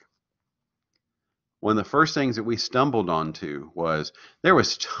TPAC, one of the first things that we stumbled onto was there are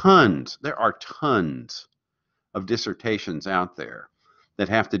tons of dissertations out there that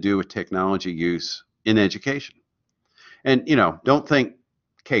have to do with technology use in education. And, don't think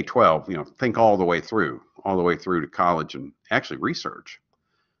K-12, think all the way through to college and actually research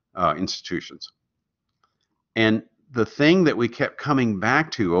institutions. And the thing that we kept coming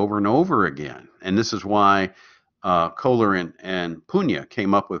back to over and over again, and this is why Kohler and Punya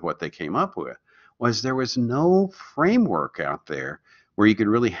came up with what they came up with, was there was no framework out there where you could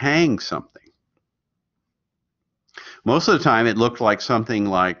really hang something. Most of the time it looked like something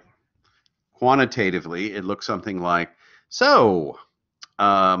like, quantitatively, it looked something like, so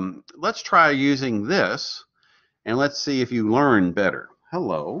let's try using this and let's see if you learn better.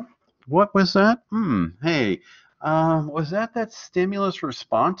 Hello. What was that? Hey, was that stimulus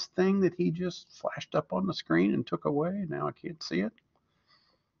response thing that he just flashed up on the screen and took away? Now I can't see it.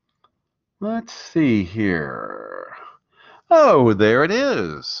 Let's see here. Oh, there it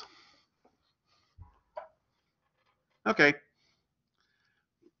is. Okay.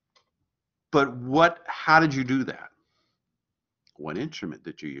 But how did you do that? What instrument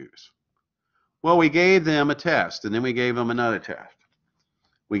did you use? Well, we gave them a test, and then we gave them another test.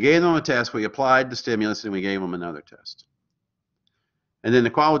 We gave them a test, we applied the stimulus, and we gave them another test. And then the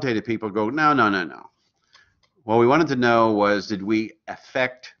qualitative people go, no, no, no, no. What we wanted to know was, did we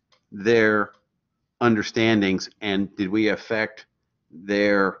affect their understandings, and did we affect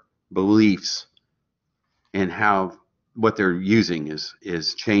their beliefs, and how what they're using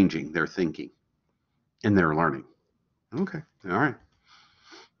is changing their thinking and their learning? Okay, all right.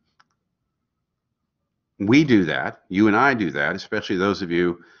 We do that. You and I do that, especially those of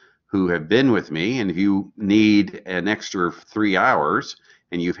you who have been with me. And if you need an extra 3 hours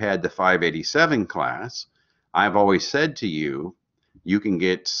and you've had the 587 class, I've always said to you, you can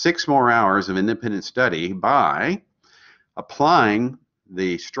get 6 more hours of independent study by applying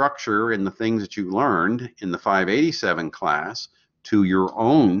the structure and the things that you learned in the 587 class to your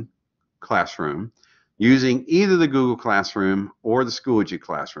own classroom using either the Google Classroom or the Schoology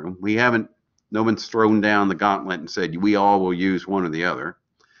Classroom. No one's thrown down the gauntlet and said we all will use one or the other.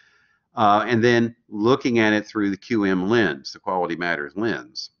 And then looking at it through the QM lens, the Quality Matters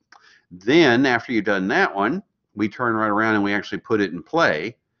lens. Then after you've done that one, we turn right around and we actually put it in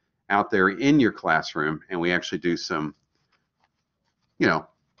play out there in your classroom, and we actually do some,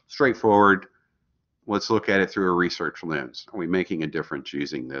 straightforward, let's look at it through a research lens. Are we making a difference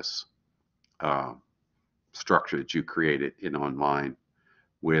using this structure that you created in online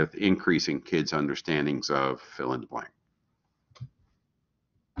with increasing kids' understandings of fill in the blank?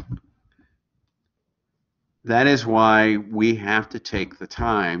 That is why we have to take the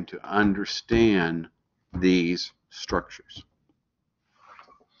time to understand these structures.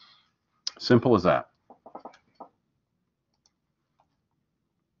 Simple as that.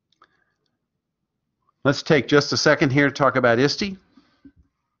 Let's take just a second here to talk about ISTE. And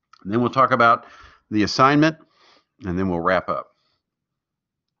then we'll talk about the assignment, and then we'll wrap up.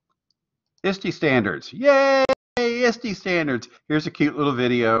 ISTE standards. Yay! ISTE standards. Here's a cute little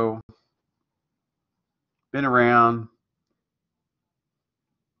video. Been around.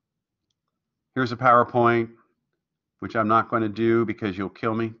 Here's a PowerPoint, which I'm not going to do because you'll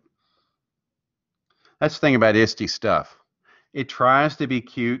kill me. That's the thing about ISTE stuff. It tries to be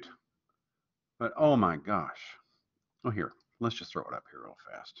cute, but oh my gosh. Oh, here, let's just throw it up here real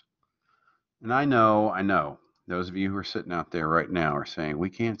fast. And I know, those of you who are sitting out there right now are saying, we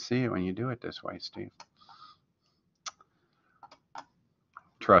can't see it when you do it this way, Steve.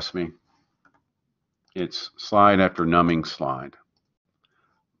 Trust me, it's slide after numbing slide.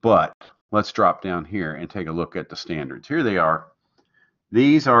 But let's drop down here and take a look at the standards. Here they are.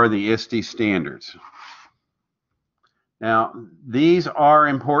 These are the ISTE standards. Now, these are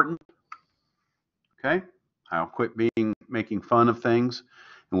important, okay? I'll quit making fun of things,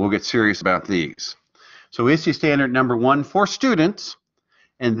 and we'll get serious about these. So ISTE standard number 1 for students,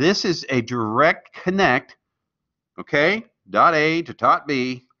 and this is a direct connect, okay, dot A to dot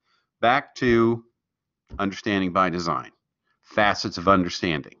B, back to understanding by design, facets of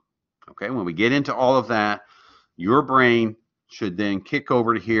understanding. Okay, when we get into all of that, your brain should then kick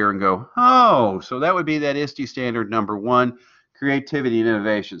over to here and go, oh, so that would be that ISTE standard number 1, creativity and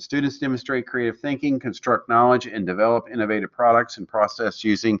innovation. Students demonstrate creative thinking, construct knowledge, and develop innovative products and process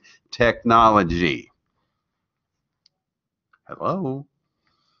using technology. Hello?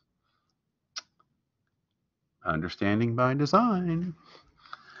 Understanding by design.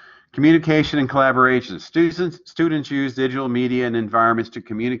 Communication and collaboration. Students use digital media and environments to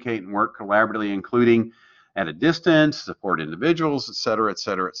communicate and work collaboratively, including at a distance, support individuals, et cetera, et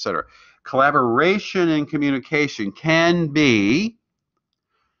cetera, et cetera. Collaboration and communication can be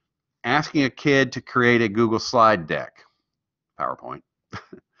asking a kid to create a Google slide deck, PowerPoint,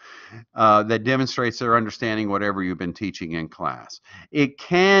 that demonstrates their understanding whatever you've been teaching in class. It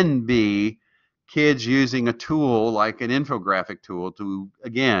can be kids using a tool like an infographic tool to,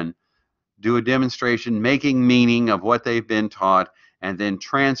 again, do a demonstration, making meaning of what they've been taught, and then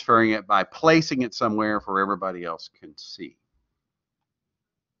transferring it by placing it somewhere for everybody else can see.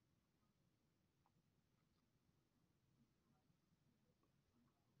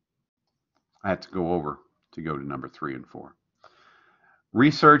 I had to go over to go to number 3 and 4.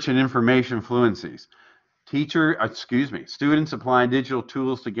 Research and information fluencies. Students apply digital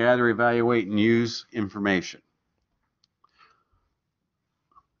tools to gather, evaluate, and use information.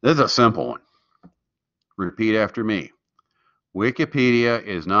 This is a simple one. Repeat after me. Wikipedia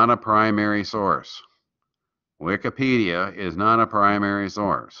is not a primary source. Wikipedia is not a primary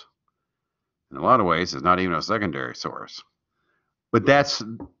source. In a lot of ways, it's not even a secondary source. But that's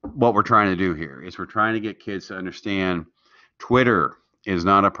what we're trying to do here, is we're trying to get kids to understand Twitter is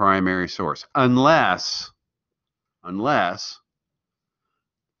not a primary source unless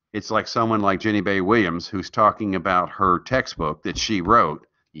it's like someone like Jenny Bay Williams who's talking about her textbook that she wrote.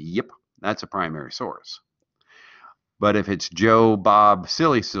 Yep, that's a primary source. But if it's Joe Bob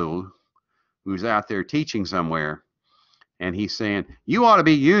Silly Sue who's out there teaching somewhere and he's saying, you ought to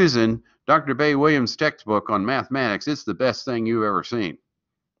be using Dr. Bay Williams' textbook on mathematics, it's the best thing you've ever seen.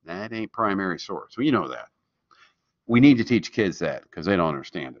 That ain't primary source. Well, you know that. We need to teach kids that because they don't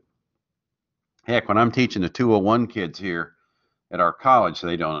understand it. Heck, when I'm teaching the 201 kids here at our college,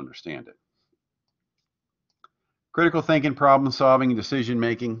 they don't understand it. Critical thinking, problem solving, decision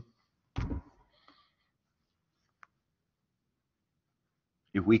making.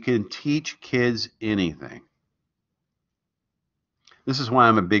 If we can teach kids anything, this is why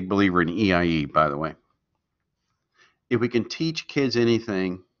I'm a big believer in EIE, by the way. If we can teach kids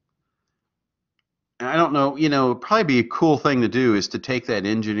anything, and I don't know, it'd probably be a cool thing to do is to take that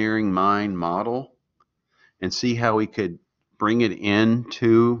engineering mind model and see how we could bring it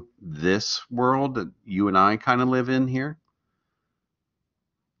into this world that you and I kind of live in here.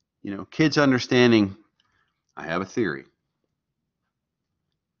 Kids understanding, I have a theory.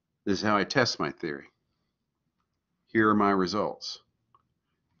 This is how I test my theory. Here are my results.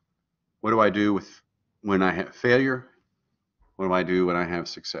 What do I do when I have failure? What do I do when I have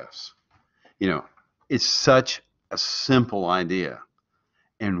success? It's such a simple idea,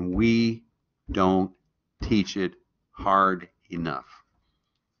 and we don't teach it hard enough.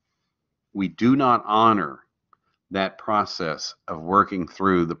 We do not honor that process of working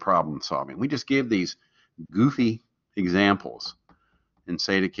through the problem solving. We just give these goofy examples and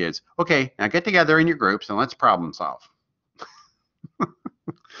say to kids, okay, now get together in your groups and let's problem solve.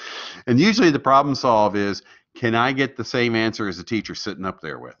 And usually the problem solve is, can I get the same answer as the teacher sitting up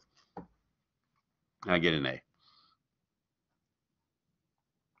there with? I get an A.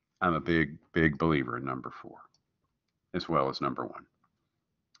 I'm a big, big believer in number 4, as well as number 1.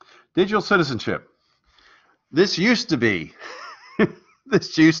 Digital citizenship. This used to be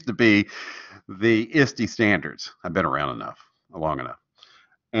the ISTE standards. I've been around long enough.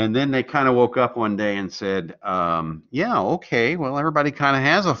 And then they kind of woke up one day and said, yeah, okay, well, everybody kind of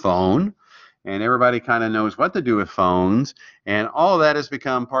has a phone and everybody kind of knows what to do with phones. And all of that has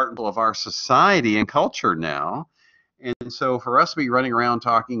become part and parcel of our society and culture now. And so for us to be running around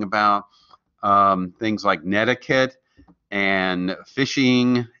talking about things like netiquette and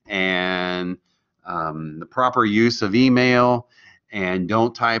phishing and the proper use of email and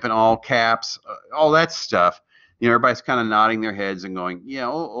don't type in all caps, all that stuff, everybody's kind of nodding their heads and going, yeah,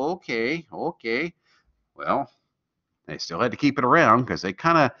 okay. Well, they still had to keep it around because they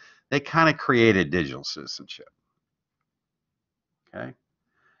kind of created digital citizenship. Okay.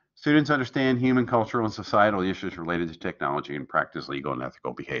 Students understand human, cultural, and societal issues related to technology and practice legal and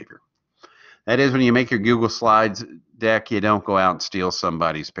ethical behavior. That is, when you make your Google Slides deck, you don't go out and steal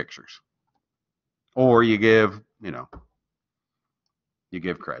somebody's pictures. Or you give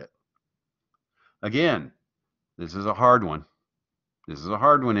credit. Again, this is a hard one. This is a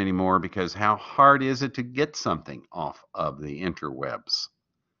hard one anymore because how hard is it to get something off of the interwebs?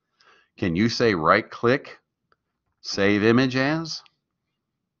 Can you say right-click, save image as,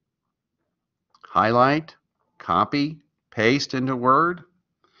 highlight, copy, paste into Word?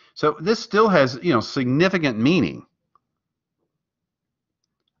 So this still has, significant meaning.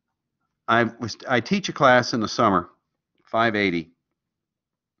 I teach a class in the summer, 580,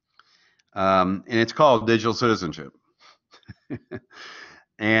 and it's called Digital Citizenship.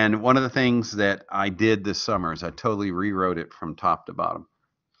 And one of the things that I did this summer is I totally rewrote it from top to bottom.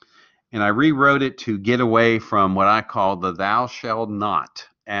 And I rewrote it to get away from what I call the thou shalt not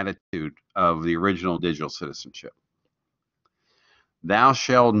attitude of the original digital citizenship. Thou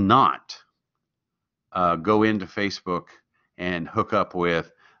shalt not go into Facebook and hook up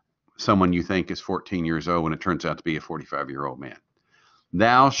with someone you think is 14 years old when it turns out to be a 45-year-old man.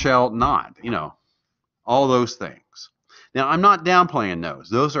 Thou shalt not, all those things. Now, I'm not downplaying those.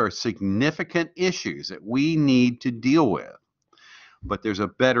 Those are significant issues that we need to deal with. But there's a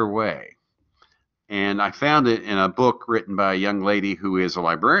better way. And I found it in a book written by a young lady who is a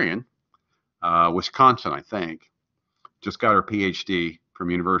librarian, Wisconsin, I think. Just got her PhD from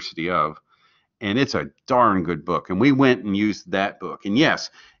University of. And it's a darn good book. And we went and used that book. And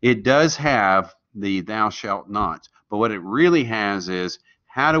yes, it does have the thou shalt nots. But what it really has is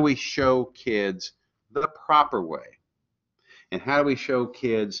how do we show kids the proper way? And how do we show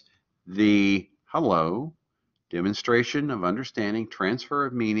kids the hello, demonstration of understanding, transfer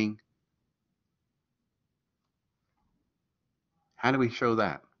of meaning? How do we show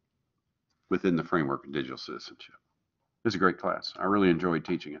that within the framework of digital citizenship? It was a great class. I really enjoyed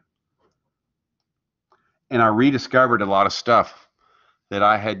teaching it. And I rediscovered a lot of stuff that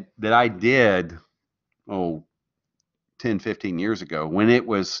I did, 10, 15 years ago, when it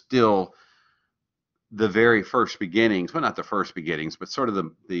was still the very first beginnings. Well, not the first beginnings, but sort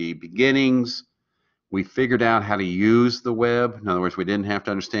of the beginnings. We figured out how to use the web. In other words, we didn't have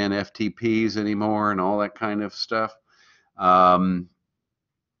to understand FTPs anymore and all that kind of stuff. And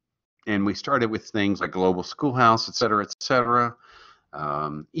we started with things like Global Schoolhouse, et cetera, et cetera.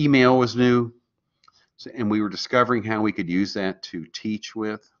 Email was new. And we were discovering how we could use that to teach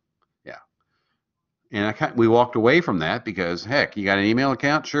with. Yeah. And we walked away from that because, heck, you got an email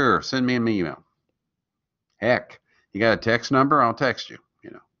account? Sure, send me an email. Heck, you got a text number? I'll text you.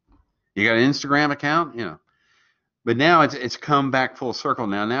 You got an Instagram account? But now it's come back full circle.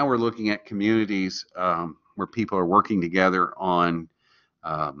 Now we're looking at communities where people are working together on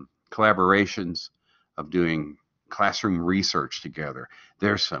collaborations of doing classroom research together.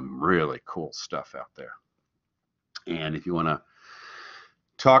 There's some really cool stuff out there. And if you want to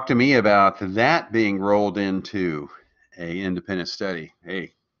talk to me about that being rolled into an independent study,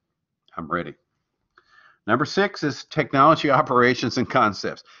 hey, I'm ready. Number 6 is technology operations and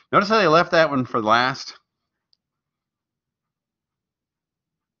concepts. Notice how they left that one for last?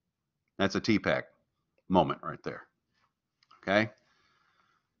 That's a TPAC moment right there. Okay?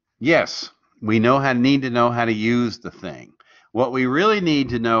 Yes, we need to know how to use the thing. What we really need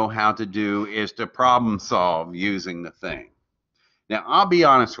to know how to do is to problem solve using the thing. Now, I'll be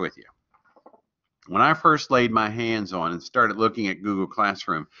honest with you. When I first laid my hands on and started looking at Google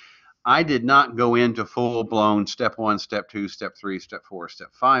Classroom, I did not go into full-blown step 1, step 2, step 3, step 4, step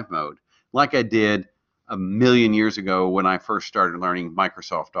 5 mode like I did a million years ago when I first started learning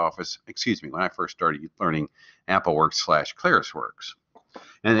Microsoft Office, when I first started learning AppleWorks / ClarisWorks,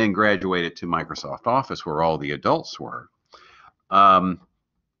 and then graduated to Microsoft Office where all the adults were. I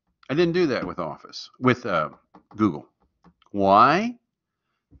didn't do that with Google. Why?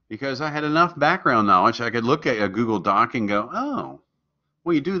 Because I had enough background knowledge. I could look at a Google Doc and go, oh,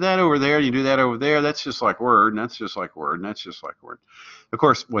 well, you do that over there, you do that over there. That's just like Word, and that's just like Word, and that's just like Word. Of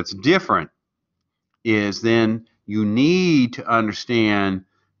course, what's different is then you need to understand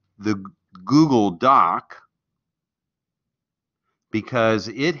the Google Doc because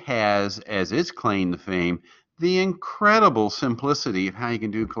it has, as its claim to fame, the incredible simplicity of how you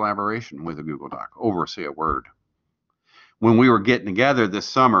can do collaboration with a Google Doc over, say, a Word. When we were getting together this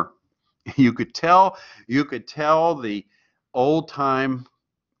summer, you could tell the old-time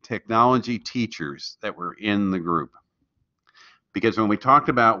technology teachers that were in the group. Because when we talked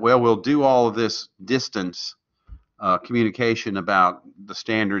about, well, we'll do all of this distance communication about the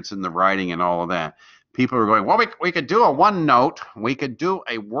standards and the writing and all of that, people are going, well, we could do a OneNote, we could do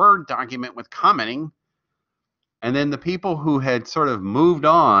a Word document with commenting. And then the people who had sort of moved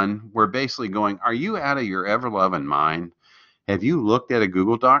on were basically going, are you out of your ever-loving mind? Have you looked at a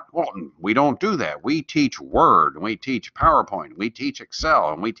Google Doc? Well, we don't do that. We teach Word, and we teach PowerPoint, we teach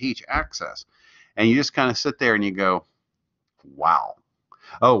Excel, and we teach Access. And you just kind of sit there and you go, wow.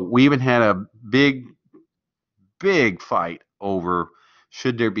 Oh, we even had a big fight over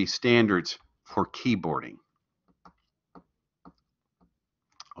should there be standards for keyboarding.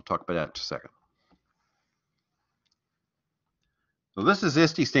 I'll talk about that in a second. So this is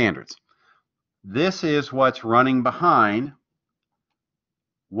ISTE standards. This is what's running behind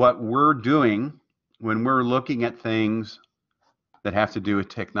what we're doing when we're looking at things that have to do with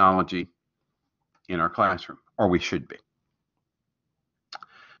technology in our classroom, or we should be.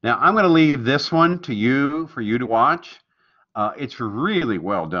 Now, I'm going to leave this one to you for you to watch. It's really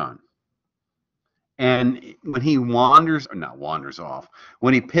well done. And when he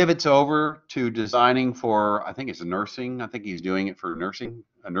when he pivots over to designing for, I think it's nursing, I think he's doing it for nursing,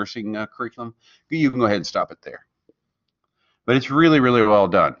 a nursing curriculum, you can go ahead and stop it there. But it's really, really well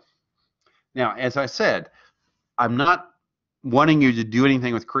done. Now, as I said, I'm not wanting you to do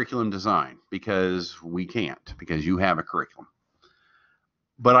anything with curriculum design because we can't, because you have a curriculum.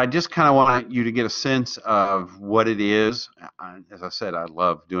 But I just kind of want you to get a sense of what it is. As I said, I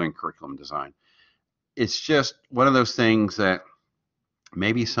love doing curriculum design. It's just one of those things that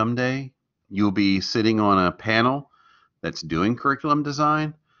maybe someday you'll be sitting on a panel that's doing curriculum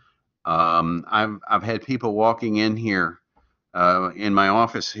design. I've had people walking in here in my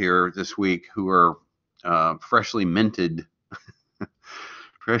office here this week who are freshly minted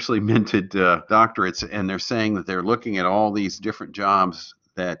freshly minted doctorates, and they're saying that they're looking at all these different jobs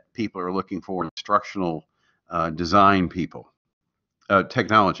that people are looking for, instructional design people,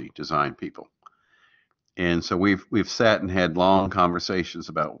 technology design people. And so we've sat and had long conversations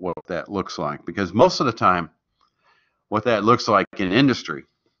about what that looks like, because most of the time what that looks like in industry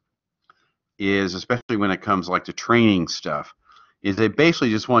is, especially when it comes like to training stuff, is they basically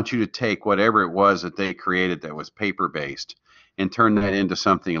just want you to take whatever it was that they created that was paper based and turn that into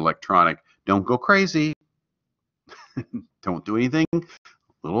something electronic. Don't go crazy. Don't do anything a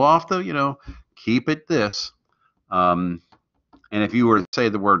little off the, keep it this. And if you were to say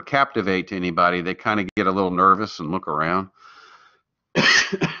the word captivate to anybody, they kind of get a little nervous and look around.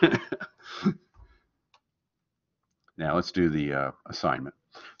 Now let's do the assignment.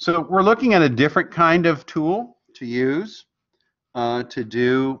 So we're looking at a different kind of tool to use to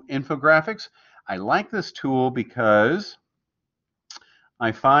do infographics. I like this tool because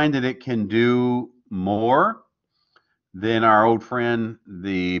I find that it can do more than our old friend,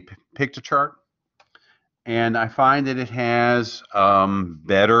 the Pictochart. And I find that it has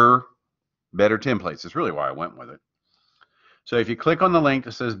better templates. That's really why I went with it. So if you click on the link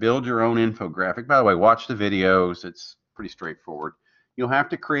that says build your own infographic, by the way, watch the videos. It's pretty straightforward. You'll have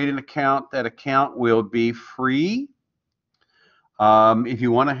to create an account. That account will be free. If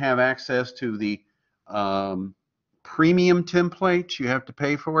you want to have access to the premium templates, you have to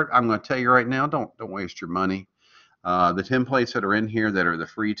pay for it. I'm going to tell you right now, don't waste your money. The templates that are in here that are the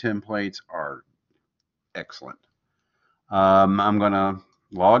free templates are excellent. I'm going to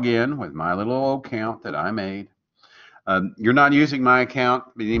log in with my little account that I made. You're not using my account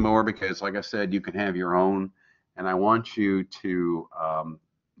anymore because, like I said, you can have your own, and I want you to,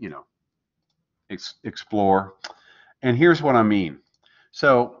 explore. And here's what I mean.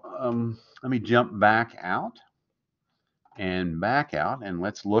 So let me jump back out, and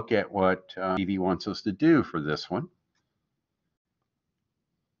let's look at what Evie wants us to do for this one.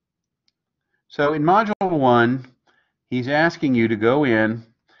 So in Module 1, he's asking you to go in,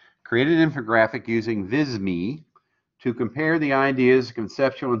 create an infographic using VisMe to compare the ideas,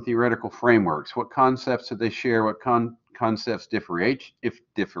 conceptual and theoretical frameworks. What concepts do they share? What concepts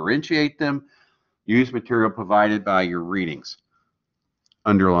differentiate them? Use material provided by your readings.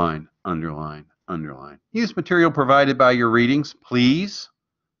 Underline, underline, underline. Use material provided by your readings, please.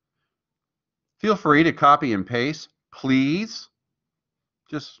 Feel free to copy and paste, please.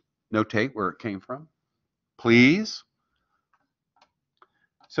 Just notate where it came from, please.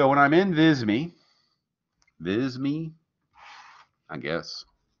 So when I'm in VisMe, I guess,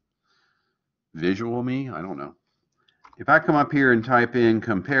 Visual Me, I don't know. If I come up here and type in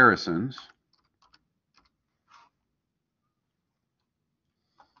comparisons,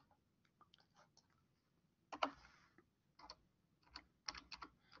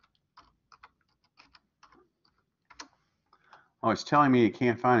 oh, it's telling me it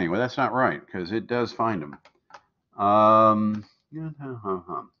can't find any. Well, that's not right, because it does find them.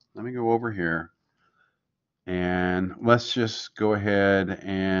 Let me go over here, and let's just go ahead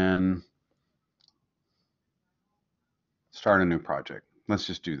and start a new project. Let's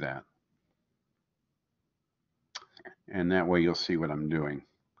just do that. And that way you'll see what I'm doing.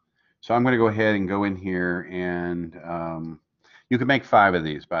 So I'm going to go ahead and go in here, and you can make 5 of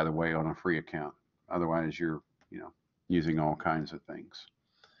these, by the way, on a free account. Otherwise, you're using all kinds of things.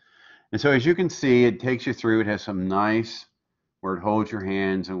 And so as you can see, it takes you through. It has some nice where it holds your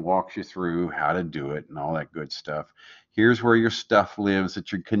hands and walks you through how to do it and all that good stuff. Here's where your stuff lives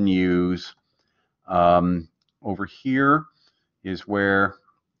that you can use. Over here is where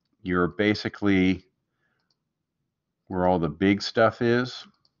you're basically where all the big stuff is.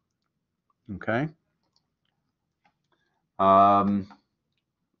 Okay.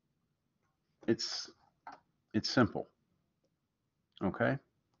 It's simple. Okay.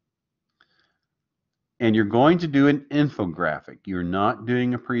 And you're going to do an infographic. You're not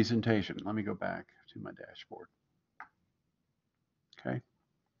doing a presentation. Let me go back to my dashboard. Okay.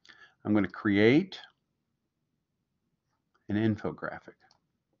 I'm going to create an infographic.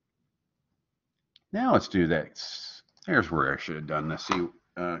 Now let's do that. There's where I should have done this. See,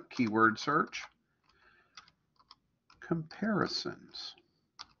 keyword search. Comparisons.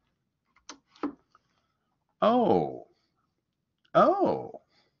 Oh.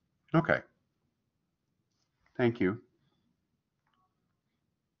 Okay. Thank you.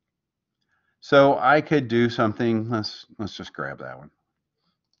 So I could do something. Let's just grab that one.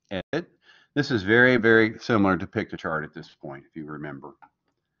 Edit. This is very, very similar to Pictochart at this point, if you remember.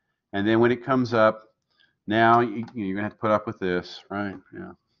 And then when it comes up, now you're going to have to put up with this, right?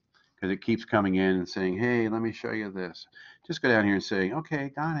 Yeah. because it keeps coming in and saying, hey, let me show you this. Just go down here and say,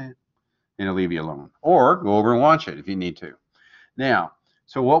 okay, got it. And it'll leave you alone. Or go over and watch it if you need to. Now,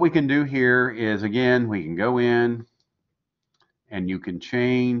 so what we can do here is, again, we can go in and you can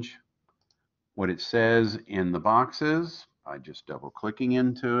change what it says in the boxes by just double clicking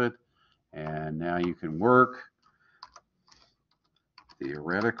into it. And now you can work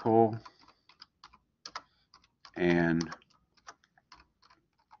theoretical and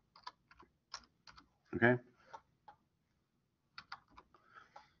okay.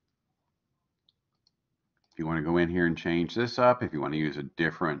 If you want to go in here and change this up, if you want to use a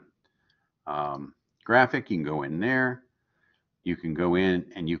different graphic, you can go in there. You can go in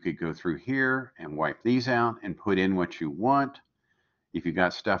and you could go through here and wipe these out and put in what you want. If you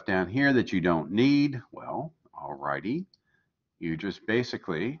got stuff down here that you don't need, well, alrighty. You just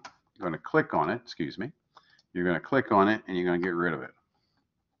basically going to click on it, excuse me. You're going to click on it and you're going to get rid of it.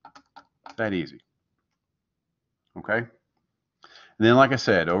 That easy. Okay. And then, like I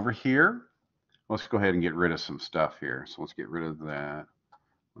said, over here, let's go ahead and get rid of some stuff here. So let's get rid of that.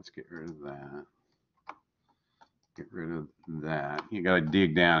 Let's get rid of that. Get rid of that. You got to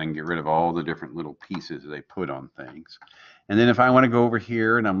dig down and get rid of all the different little pieces they put on things. And then if I want to go over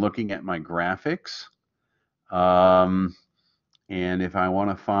here and I'm looking at my graphics, and if I want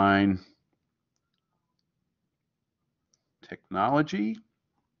to find technology,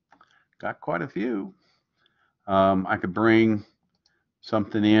 got quite a few. I could bring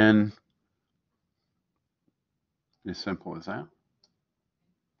something in as simple as that.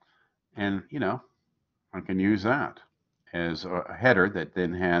 And, you know, I can use that as a header that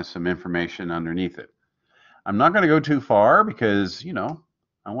then has some information underneath it. I'm not going to go too far because, you know,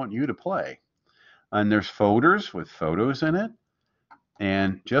 I want you to play. And there's folders with photos in it.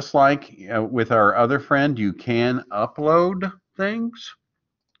 And just like with our other friend, you can upload things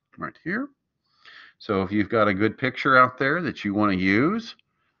right here. So if you've got a good picture out there that you want to use,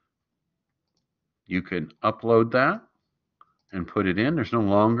 you can upload that and put it in. There's no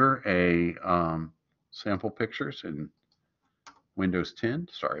longer a sample pictures in Windows 10.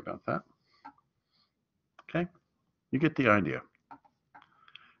 Sorry about that. Okay, you get the idea.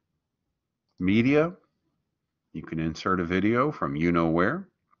 Media, you can insert a video from you know where.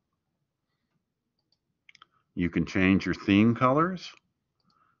 You can change your theme colors.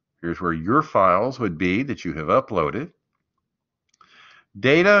 Here's where your files would be that you have uploaded.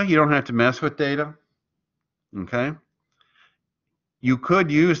 Data, you don't have to mess with data. Okay. You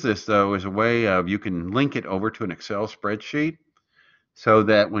could use this though as a way of, you can link it over to an Excel spreadsheet so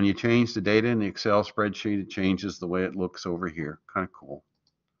that when you change the data in the Excel spreadsheet, it changes the way it looks over here. Kind of cool.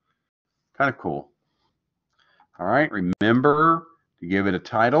 Kind of cool. All right, remember to give it a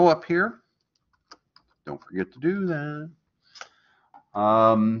title up here. Don't forget to do that.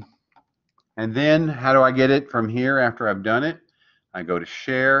 And then how do I get it from here after I've done it? I go to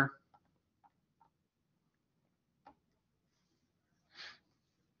share.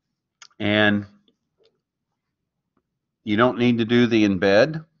 And you don't need to do the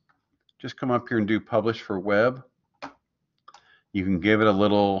embed. Just come up here and do publish for web. You can give it a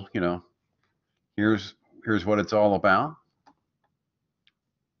little, you know, here's what it's all about.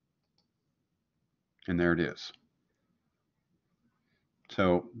 And there it is.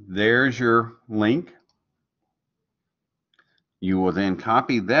 So there's your link. You will then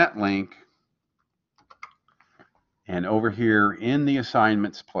copy that link, and over here in the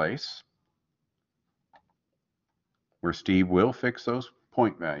assignments place, where Steve will fix those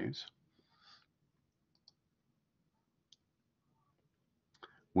point values,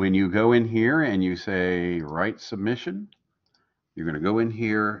 when you go in here and you say write submission, you're going to go in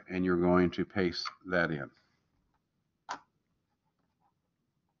here and you're going to paste that in.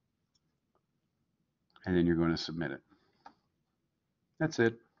 And then you're going to submit it. That's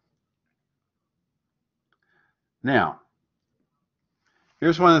it. Now,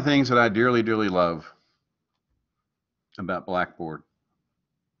 here's one of the things that I dearly, dearly love about Blackboard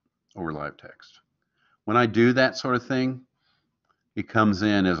over live text. When I do that sort of thing, it comes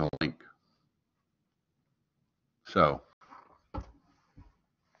in as a link. So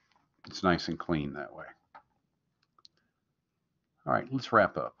it's nice and clean that way. All right, let's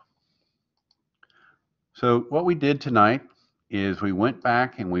wrap up. So what we did tonight is we went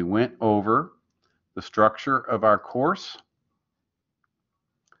back and we went over the structure of our course.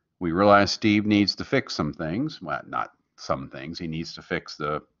 We realized Steve needs to fix some things. Well, not some things. He needs to fix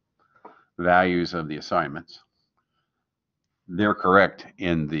the values of the assignments. They're correct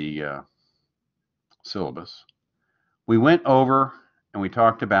in the syllabus. We went over and we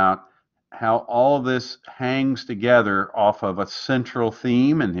talked about how all of this hangs together off of a central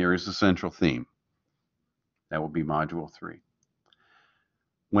theme, and here is the central theme. That will be Module 3.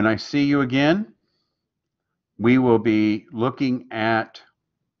 When I see you again, we will be looking at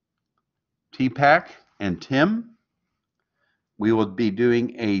TPAC and TIM. We will be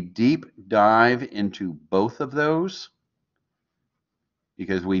doing a deep dive into both of those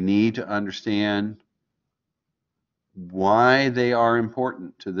because we need to understand why they are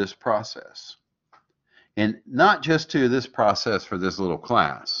important to this process. And not just to this process for this little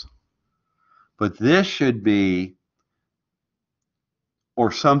class, but this should be,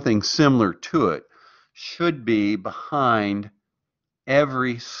 or something similar to it, should be behind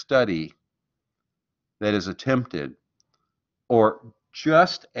every study that is attempted, or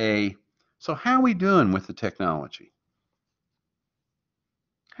just a, so how are we doing with the technology?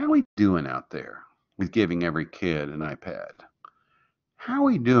 How are we doing out there with giving every kid an iPad? How are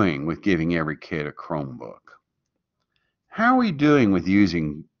we doing with giving every kid a Chromebook? How are we doing with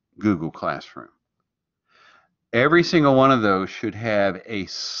using Google Classroom? Every single one of those should have a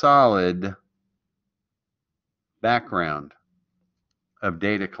solid background of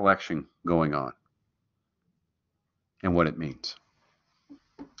data collection going on and what it means.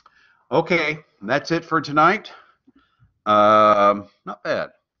 Okay, that's it for tonight. Not bad.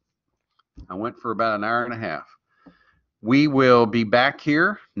 I went for about an hour and a half. We will be back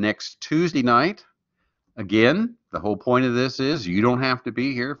here next Tuesday night. Again, the whole point of this is you don't have to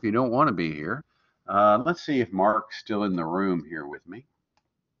be here if you don't want to be here. Let's see if Mark's still in the room here with me.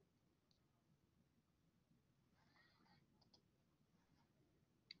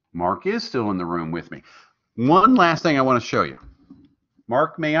 Mark is still in the room with me. One last thing I want to show you.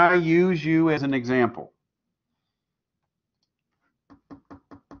 Mark, may I use you as an example?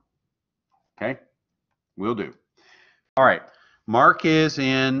 Okay, will do. All right, Mark is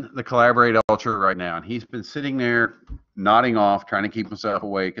in the Collaborate Ultra right now, and he's been sitting there nodding off, trying to keep himself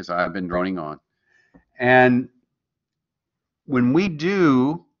awake as I've been droning on. And when we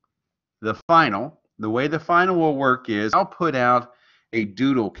do the final, the way the final will work is I'll put out a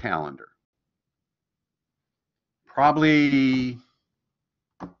doodle calendar. Probably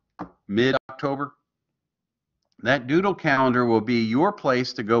mid-October. That doodle calendar will be your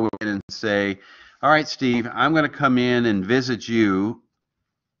place to go in and say, all right, Steve, I'm going to come in and visit you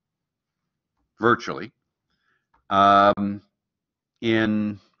virtually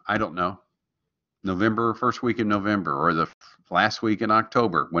in, I don't know, November, first week in November, or the last week in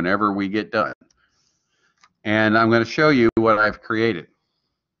October, whenever we get done. And I'm going to show you what I've created,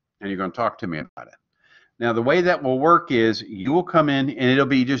 and you're going to talk to me about it. Now, the way that will work is you will come in, and it'll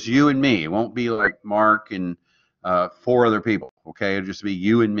be just you and me. It won't be like Mark and 4 other people, okay? It'll just be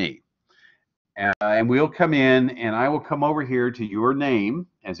you and me. And we'll come in, and I will come over here to your name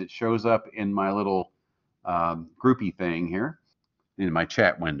as it shows up in my little groupie thing here in my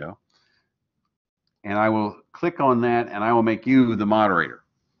chat window. And I will click on that, and I will make you the moderator.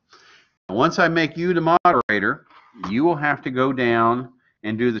 Once I make you the moderator, you will have to go down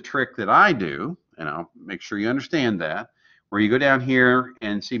and do the trick that I do, and I'll make sure you understand that, where you go down here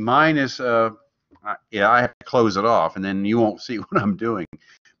and see mine is, yeah, I have to close it off, and then you won't see what I'm doing.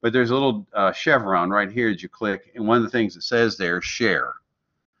 But there's a little chevron right here that you click, and one of the things that says there is share.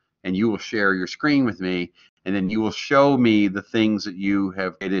 And you will share your screen with me, and then you will show me the things that you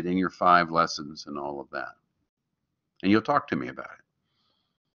have created in your 5 lessons and all of that. And you'll talk to me about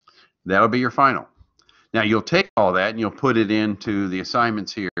it. That'll be your final. Now, you'll take all that and you'll put it into the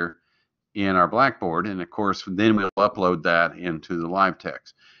assignments here in our Blackboard, and of course, then we'll upload that into the live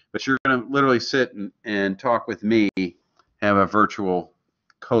text. But you're going to literally sit and talk with me, have a virtual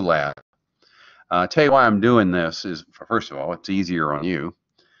collab. Tell you why I'm doing this is, first of all, it's easier on you.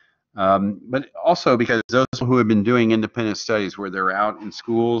 But also because those who have been doing independent studies where they're out in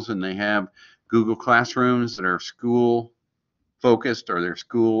schools and they have Google Classrooms that are school focused, or they're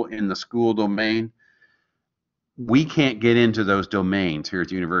school in the school domain, we can't get into those domains here at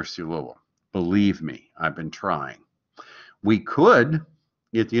the University of Louisville. Believe me, I've been trying. We could,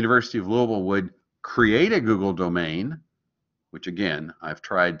 if the University of Louisville would create a Google domain, which again, I've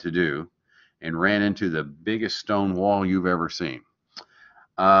tried to do, and ran into the biggest stone wall you've ever seen.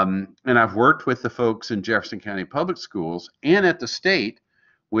 And I've worked with the folks in Jefferson County Public Schools and at the state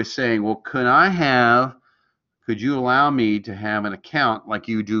with saying, well, could you allow me to have an account like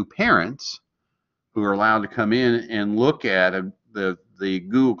you do parents who are allowed to come in and look at the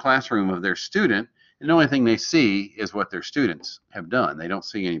Google Classroom of their student, and the only thing they see is what their students have done. They don't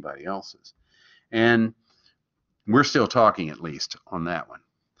see anybody else's. And we're still talking, at least, on that one.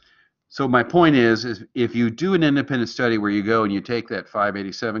 So my point is if you do an independent study where you go and you take that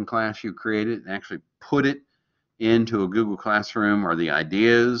 587 class you created and actually put it into a Google Classroom or the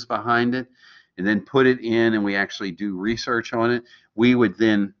ideas behind it, and then put it in and we actually do research on it,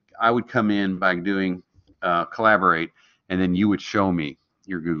 I would come in by doing Collaborate, and then you would show me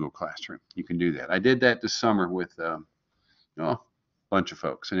your Google Classroom. You can do that. I did that this summer with a bunch of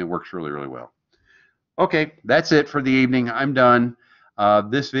folks, and it works really, really well. Okay, that's it for the evening. I'm done.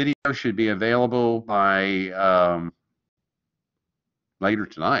 This video should be available by later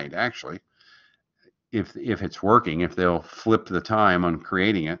tonight, actually, if it's working, if they'll flip the time on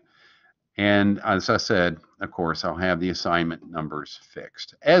creating it. And as I said, of course, I'll have the assignment numbers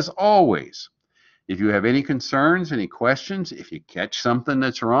fixed. As always, if you have any concerns, any questions, if you catch something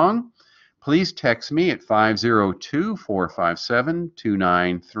that's wrong, please text me at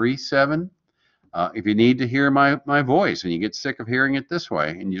 502-457-2937. If you need to hear my voice and you get sick of hearing it this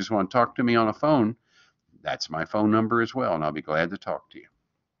way and you just want to talk to me on a phone, that's my phone number as well, and I'll be glad to talk to you.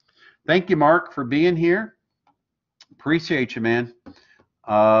 Thank you, Mark, for being here. Appreciate you, man.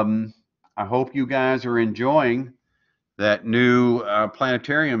 I hope you guys are enjoying that new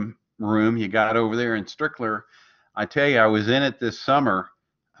planetarium room you got over there in Strickler. I tell you, I was in it this summer.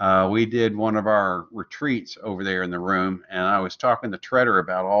 We did one of our retreats over there in the room, and I was talking to Treader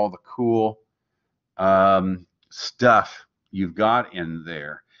about all the cool stuff you've got in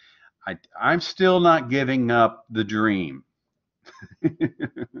there. I'm still not giving up the dream.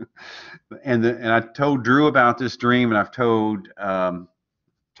 and I told Drew about this dream, and I've told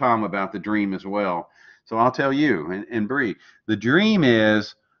Tom about the dream as well. So I'll tell you, and Bree, the dream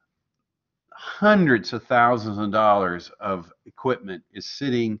is hundreds of thousands of dollars of equipment is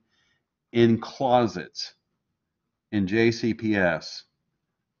sitting in closets in JCPS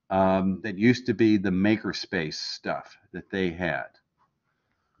that used to be the makerspace stuff that they had,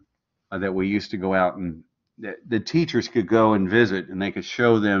 that we used to go out and the teachers could go and visit, and they could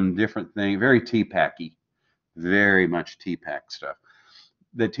show them different things, very TPAC-y, very much TPAC stuff.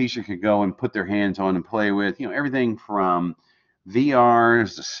 The teacher could go and put their hands on and play with, you know, everything from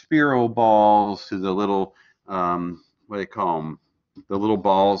VRs to spiral balls to the little, what do they call them? The little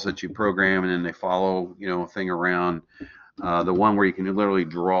balls that you program and then they follow, you know, a thing around. The one where you can literally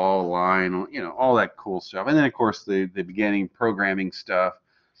draw a line, you know, all that cool stuff. And then, of course, the beginning programming stuff,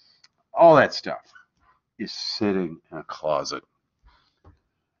 all that stuff is sitting in a closet.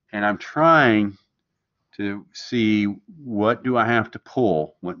 And I'm trying to see what do I have to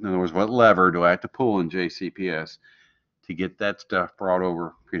pull, in other words, what lever do I have to pull in JCPS to get that stuff brought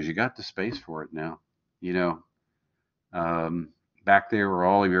over, because you got the space for it now. You know, back there where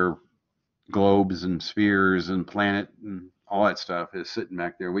all of your globes and spheres and planet and all that stuff is sitting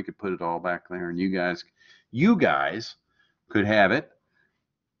back there, we could put it all back there, and you guys could have it.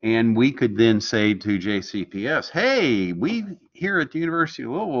 And we could then say to JCPS, hey, we here at the University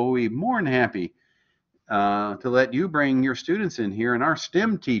of Louisville, we'd be more than happy to let you bring your students in here, and our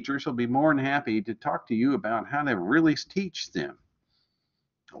STEM teachers will be more than happy to talk to you about how to really teach STEM.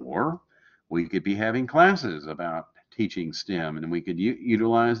 Or we could be having classes about teaching STEM, and we could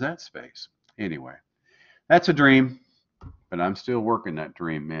utilize that space. Anyway, that's a dream, but I'm still working that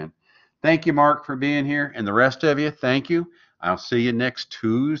dream, man. Thank you, Mark, for being here, and the rest of you, thank you. I'll see you next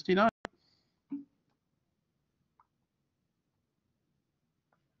Tuesday night.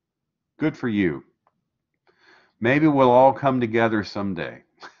 Good for you. Maybe we'll all come together someday.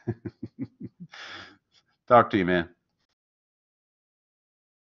 Talk to you, man.